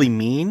horribly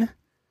mean.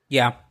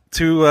 Yeah.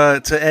 To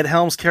Ed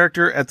Helms'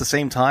 character at the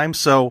same time.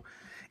 So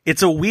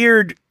it's a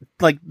weird,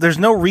 like, there's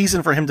no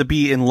reason for him to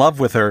be in love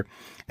with her,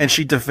 and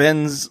she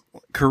defends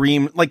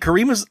Kareem. Like,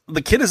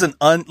 the kid is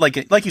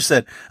like you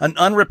said, an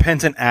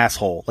unrepentant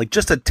asshole, like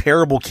just a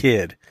terrible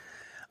kid.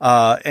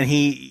 And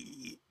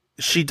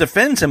she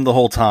defends him the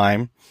whole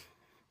time,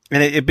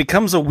 and it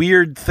becomes a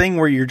weird thing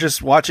where you're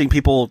just watching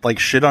people like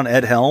shit on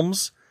Ed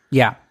Helms.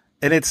 Yeah.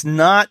 And it's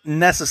not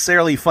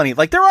necessarily funny.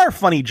 Like, there are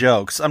funny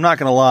jokes, I'm not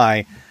gonna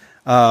lie.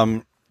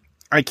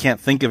 I can't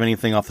think of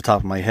anything off the top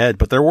of my head,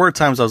 but there were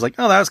times I was like,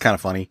 oh, that was kind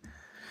of funny.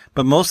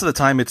 But most of the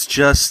time it's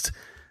just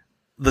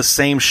the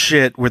same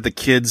shit where the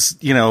kids,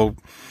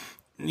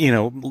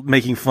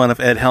 making fun of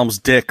Ed Helms'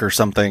 dick or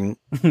something,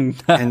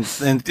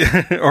 and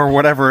or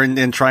whatever,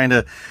 and trying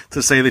to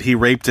say that he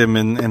raped him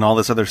and all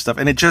this other stuff,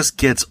 and it just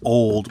gets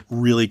old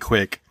really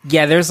quick.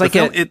 Yeah, there's like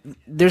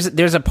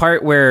there's a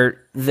part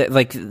where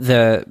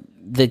the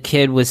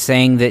kid was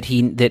saying that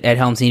Ed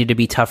Helms needed to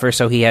be tougher,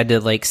 so he had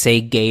to like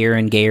say gayer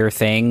and gayer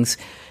things,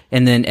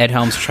 and then Ed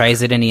Helms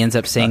tries it and he ends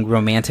up saying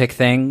romantic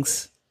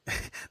things.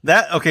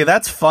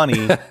 That's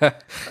funny,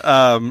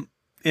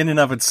 in and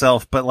of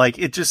itself, but like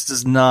it just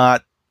does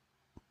not.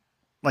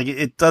 Like,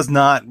 it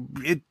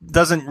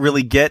doesn't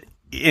really get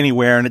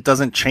anywhere, and it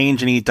doesn't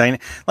change any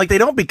dynamic. Like, they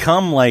don't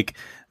become, like,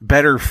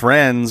 better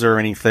friends or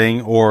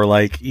anything, or,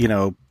 like,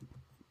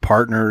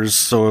 partners,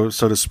 so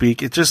to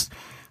speak. It just,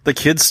 the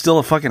kid's still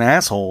a fucking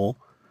asshole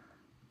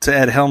to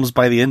Ed Helms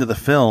by the end of the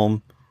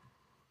film.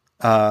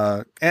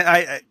 And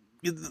I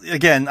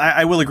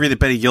will agree that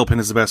Betty Gilpin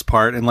is the best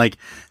part, and, like,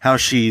 how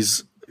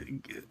she's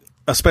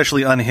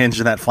especially unhinged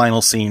in that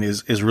final scene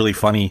is really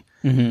funny.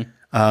 Mm-hmm.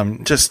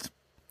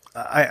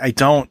 I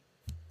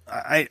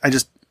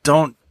just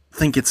don't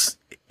think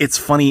it's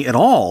funny at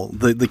all.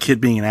 The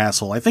kid being an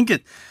asshole. I think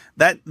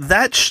that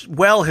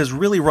well has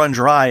really run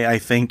dry, I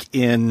think,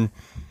 in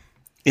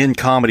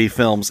comedy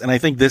films. And I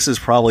think this is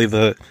probably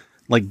the,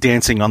 like,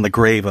 dancing on the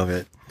grave of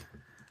it.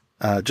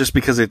 Just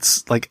because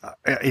it's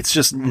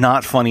just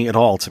not funny at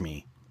all to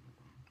me.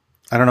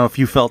 I don't know if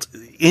you felt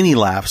any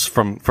laughs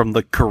from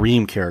the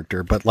Kareem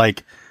character, but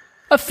like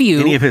a few,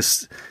 any of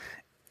his,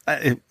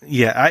 I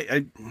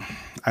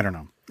don't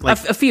know.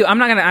 Like, a few. I'm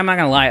not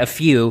gonna lie. A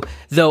few,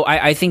 though.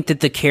 I think that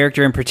the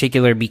character in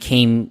particular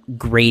became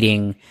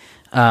grating,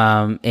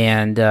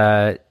 and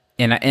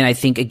I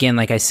think, again,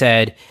 like I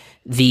said,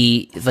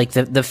 the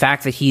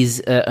fact that he's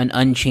an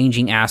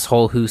unchanging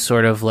asshole who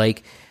sort of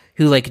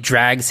who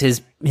drags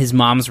his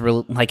mom's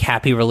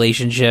happy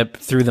relationship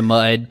through the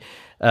mud.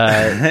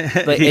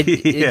 But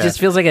it just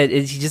feels like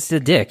he's just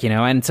a dick,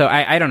 And so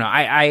I don't know.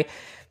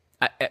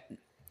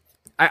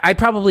 I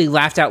probably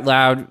laughed out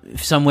loud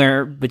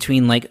somewhere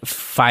between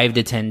 5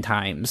 to 10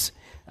 times.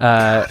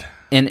 I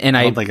don't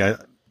think I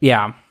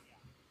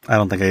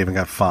even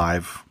got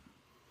 5.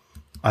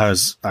 I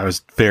was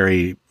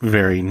very,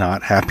 very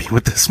not happy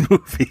with this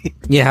movie.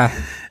 Yeah.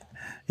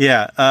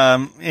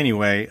 Yeah.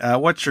 Anyway,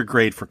 what's your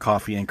grade for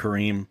Coffee and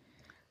Kareem?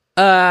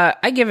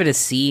 I give it a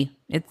C.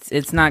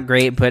 It's not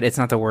great, but it's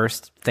not the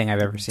worst thing I've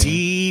ever seen.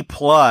 D+.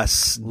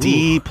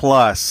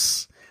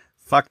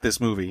 Fuck this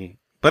movie.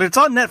 But it's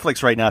on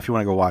Netflix right now if you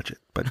want to go watch it.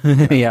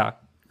 But yeah.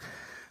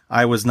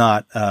 I was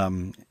not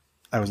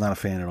a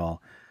fan at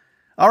all.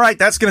 All right,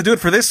 that's going to do it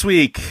for this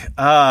week.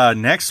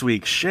 Next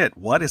week, shit,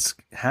 what is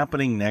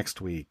happening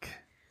next week?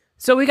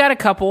 So we got a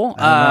couple.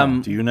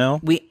 Do you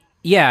know?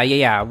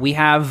 Yeah. We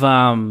have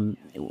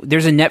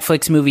there's a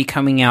Netflix movie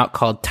coming out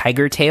called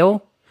Tiger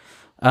Tail.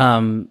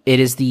 It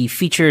is the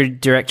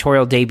featured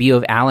directorial debut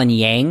of Alan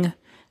Yang,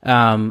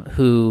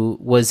 who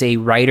was a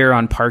writer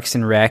on Parks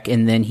and Rec,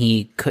 and then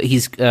he's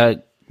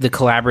the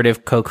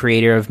collaborative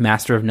co-creator of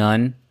Master of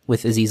None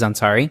with Aziz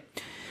Ansari.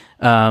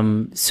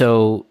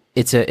 So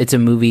it's a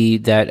movie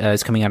that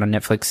is coming out on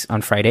Netflix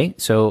on Friday.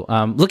 So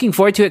looking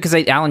forward to it because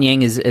Alan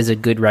Yang is a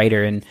good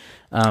writer and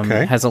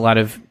has a lot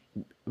of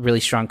really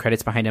strong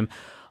credits behind him.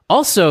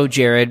 Also,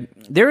 Jared,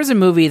 there is a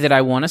movie that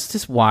I want us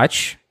to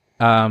watch.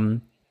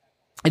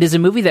 It is a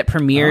movie that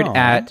premiered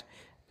at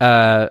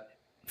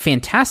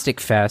Fantastic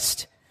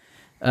Fest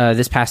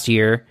this past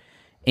year,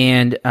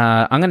 and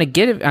I'm gonna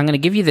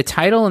give you the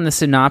title and the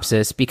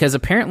synopsis because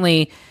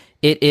apparently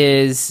it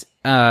is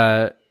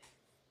a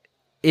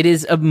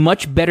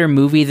much better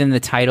movie than the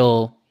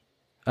title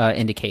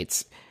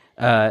indicates.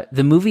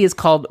 The movie is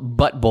called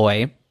Butt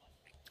Boy,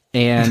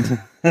 and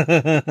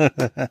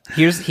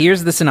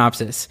here's the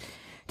synopsis.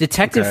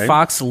 Detective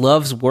Fox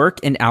loves work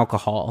and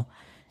alcohol.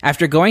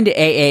 After going to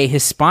AA,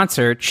 his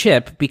sponsor,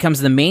 Chip,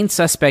 becomes the main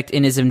suspect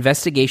in his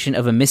investigation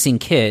of a missing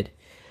kid.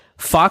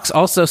 Fox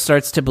also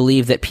starts to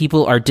believe that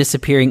people are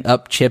disappearing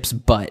up Chip's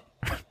butt.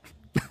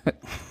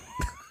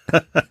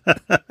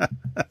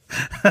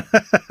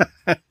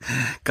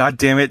 God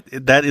damn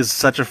it. That is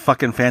such a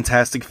fucking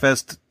Fantastic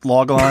Fest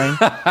logline.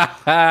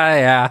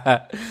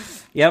 Yeah.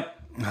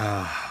 Yep.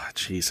 Oh,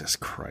 Jesus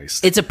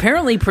Christ. It's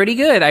apparently pretty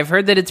good. I've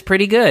heard that it's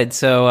pretty good.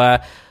 So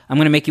I'm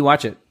going to make you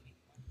watch it.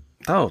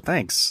 Oh,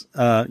 thanks.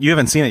 You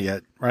haven't seen it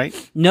yet, right?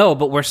 No,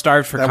 but we're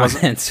starved for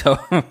content. So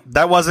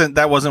that wasn't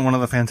one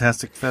of the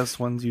Fantastic Fest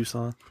ones you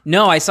saw?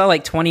 No, I saw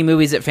like 20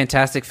 movies at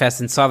Fantastic Fest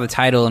and saw the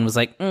title and was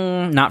like,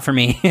 not for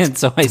me. And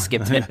so I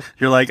skipped it.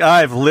 You're like,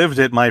 I've lived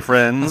it, my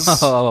friends.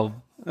 Oh,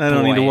 I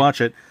don't need to watch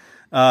it.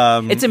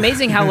 It's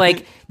amazing how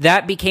like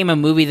that became a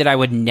movie that I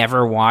would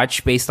never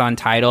watch based on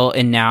title,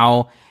 and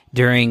now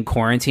during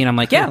quarantine, I'm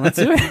like, yeah, let's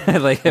do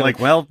it. like,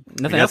 well,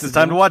 I guess it's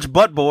time to watch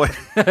Butt Boy.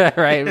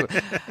 Right.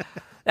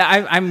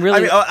 I'm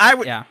really. I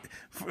would. Yeah.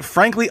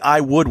 Frankly,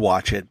 I would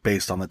watch it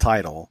based on the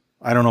title.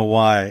 I don't know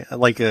why.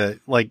 Like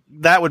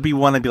that would be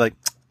one I'd be like,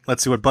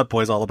 let's see what Butt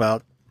Boy's all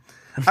about.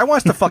 I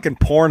watched a fucking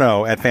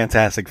porno at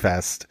Fantastic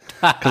Fest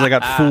because I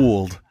got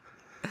fooled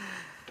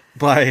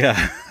by.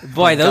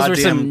 Boy, those were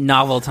some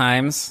novel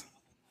times.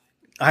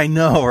 I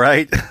know,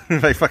 right?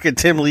 By fucking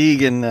Tim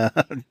League and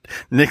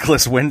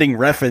Nicholas Winding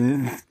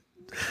Refn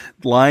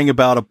lying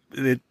about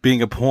it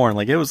being a porn.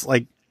 Like it was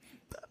like.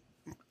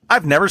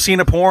 I've never seen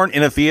a porn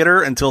in a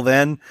theater until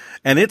then,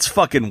 and it's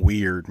fucking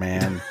weird,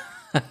 man.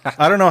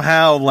 I don't know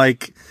how,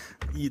 like,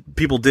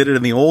 people did it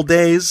in the old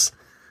days,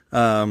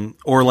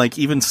 or, like,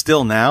 even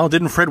still now.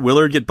 Didn't Fred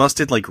Willard get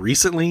busted, like,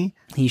 recently?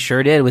 He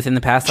sure did, within the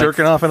past,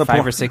 jerking off in a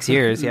 5 or 6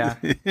 years, yeah.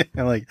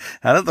 Like,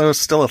 I don't know, it's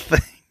still a thing.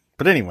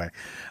 But anyway.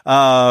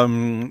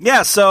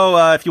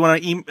 So if you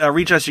want to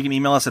reach us, you can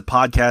email us at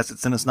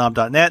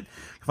podcast@cinesnob.net. You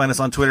can find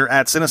us on Twitter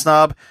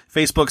 @Cinesnob,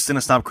 Facebook,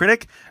 Cinesnob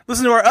Critic.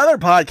 Listen to our other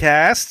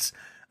podcasts.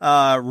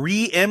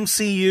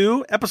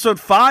 Re-MCU, episode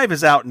 5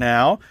 is out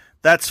now.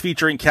 That's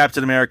featuring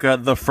Captain America,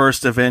 the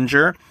First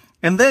Avenger.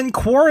 And then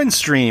Quarren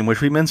Stream, which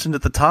we mentioned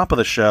at the top of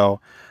the show,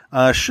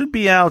 should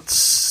be out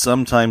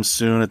sometime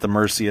soon at the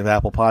mercy of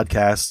Apple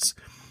Podcasts,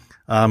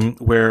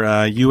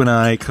 where you and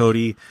I,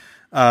 Cody,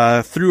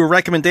 threw a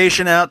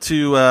recommendation out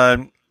to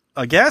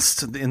a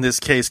guest, in this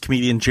case,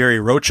 comedian Jerry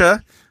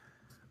Rocha,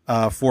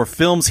 for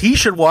films he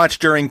should watch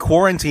during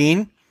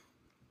quarantine.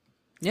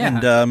 Yeah.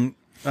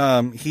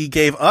 And he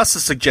gave us a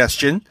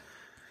suggestion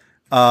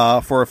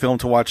for a film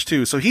to watch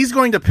too. So he's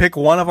going to pick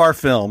one of our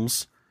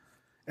films,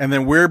 and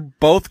then we're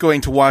both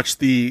going to watch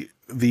the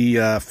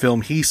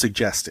film he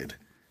suggested.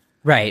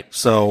 Right.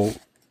 So,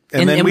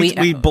 and then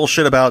we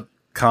bullshit about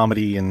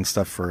comedy and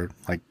stuff for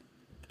like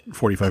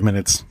 45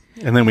 minutes,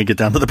 and then we get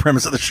down to the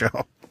premise of the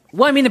show.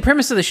 Well, I mean, the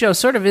premise of the show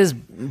sort of is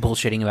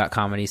bullshitting about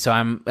comedy, so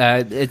I'm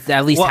it's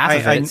at least half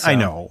of it. So. I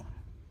know,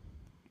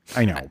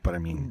 but I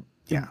mean.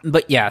 Yeah.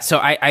 But yeah, so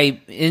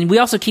and we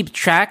also keep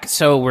track,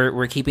 so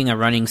we're keeping a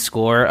running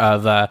score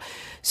of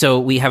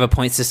so we have a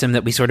point system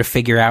that we sort of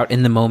figure out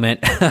in the moment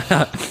in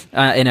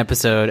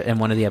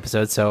one of the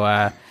episodes.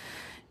 So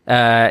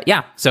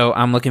so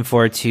I'm looking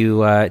forward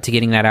to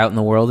getting that out in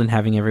the world and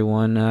having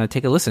everyone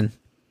take a listen.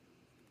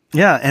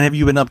 Yeah, and have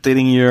you been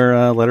updating your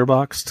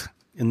Letterboxd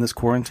in this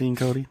quarantine,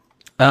 Cody?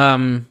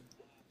 No.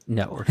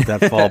 Or did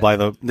that fall by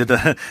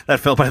that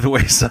fell by the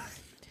wayside?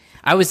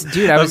 I was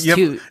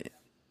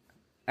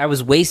I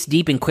was waist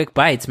deep in quick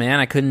bites, man.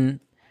 I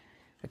couldn't.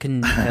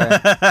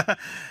 Yeah,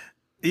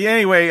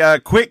 anyway,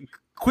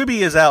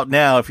 Quibi is out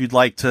now. If you'd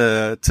like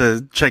to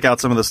check out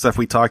some of the stuff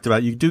we talked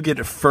about, you do get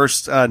a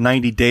first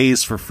 90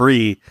 days for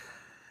free.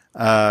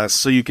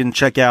 So you can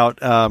check out.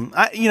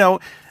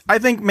 I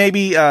think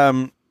maybe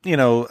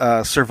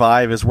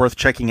Survive is worth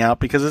checking out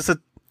because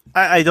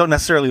I don't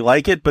necessarily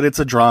like it, but it's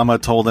a drama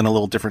told in a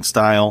little different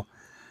style.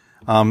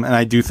 And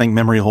I do think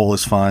Memory Hole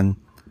is fun.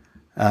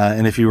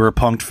 And if you were a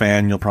Punk'd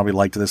fan, you'll probably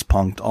like this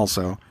Punk'd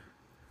also.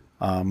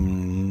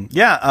 Also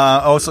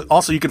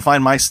you can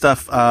find my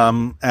stuff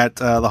at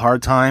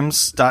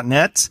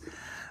thehardtimes.net.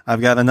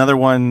 I've got another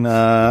one.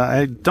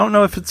 I don't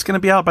know if it's going to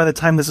be out by the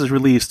time this is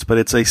released, but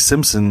it's a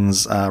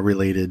Simpsons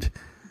related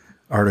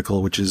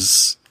article, which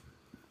is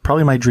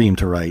probably my dream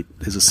to write,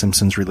 is a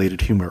Simpsons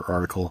related humor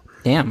article.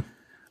 Damn.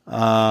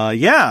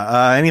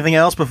 Anything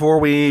else before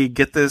we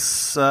get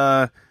this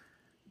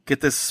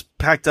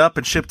packed up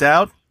and shipped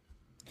out?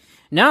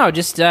 No,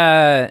 just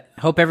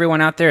hope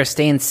everyone out there is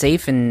staying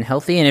safe and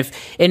healthy. And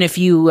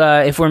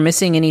if we're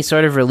missing any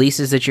sort of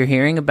releases that you're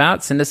hearing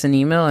about, send us an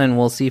email and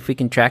we'll see if we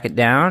can track it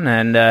down.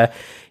 And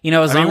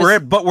we're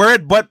at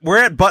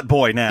Butt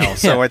Boy now,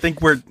 so I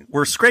think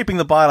we're scraping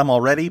the bottom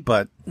already.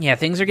 But yeah,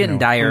 things are getting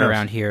dire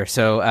around here.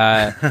 So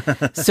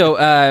and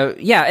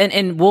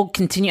we'll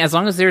continue as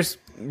long as there's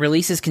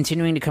releases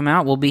continuing to come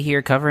out. We'll be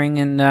here covering,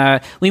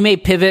 and we may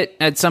pivot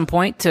at some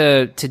point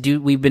to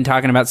do. We've been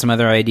talking about some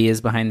other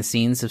ideas behind the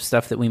scenes of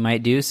stuff that we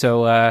might do.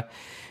 So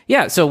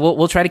so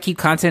we'll try to keep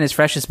content as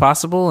fresh as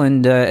possible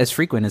and as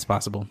frequent as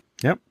possible.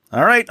 Yep.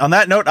 All right. On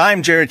that note,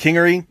 I'm Jared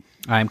Kingery.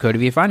 I'm Cody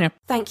Villafana.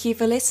 Thank you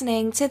for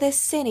listening to the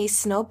Cine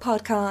Snob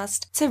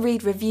podcast. To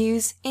read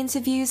reviews,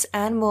 interviews,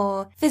 and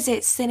more,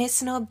 visit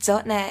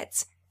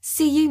cinesnob.net.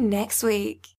 See you next week.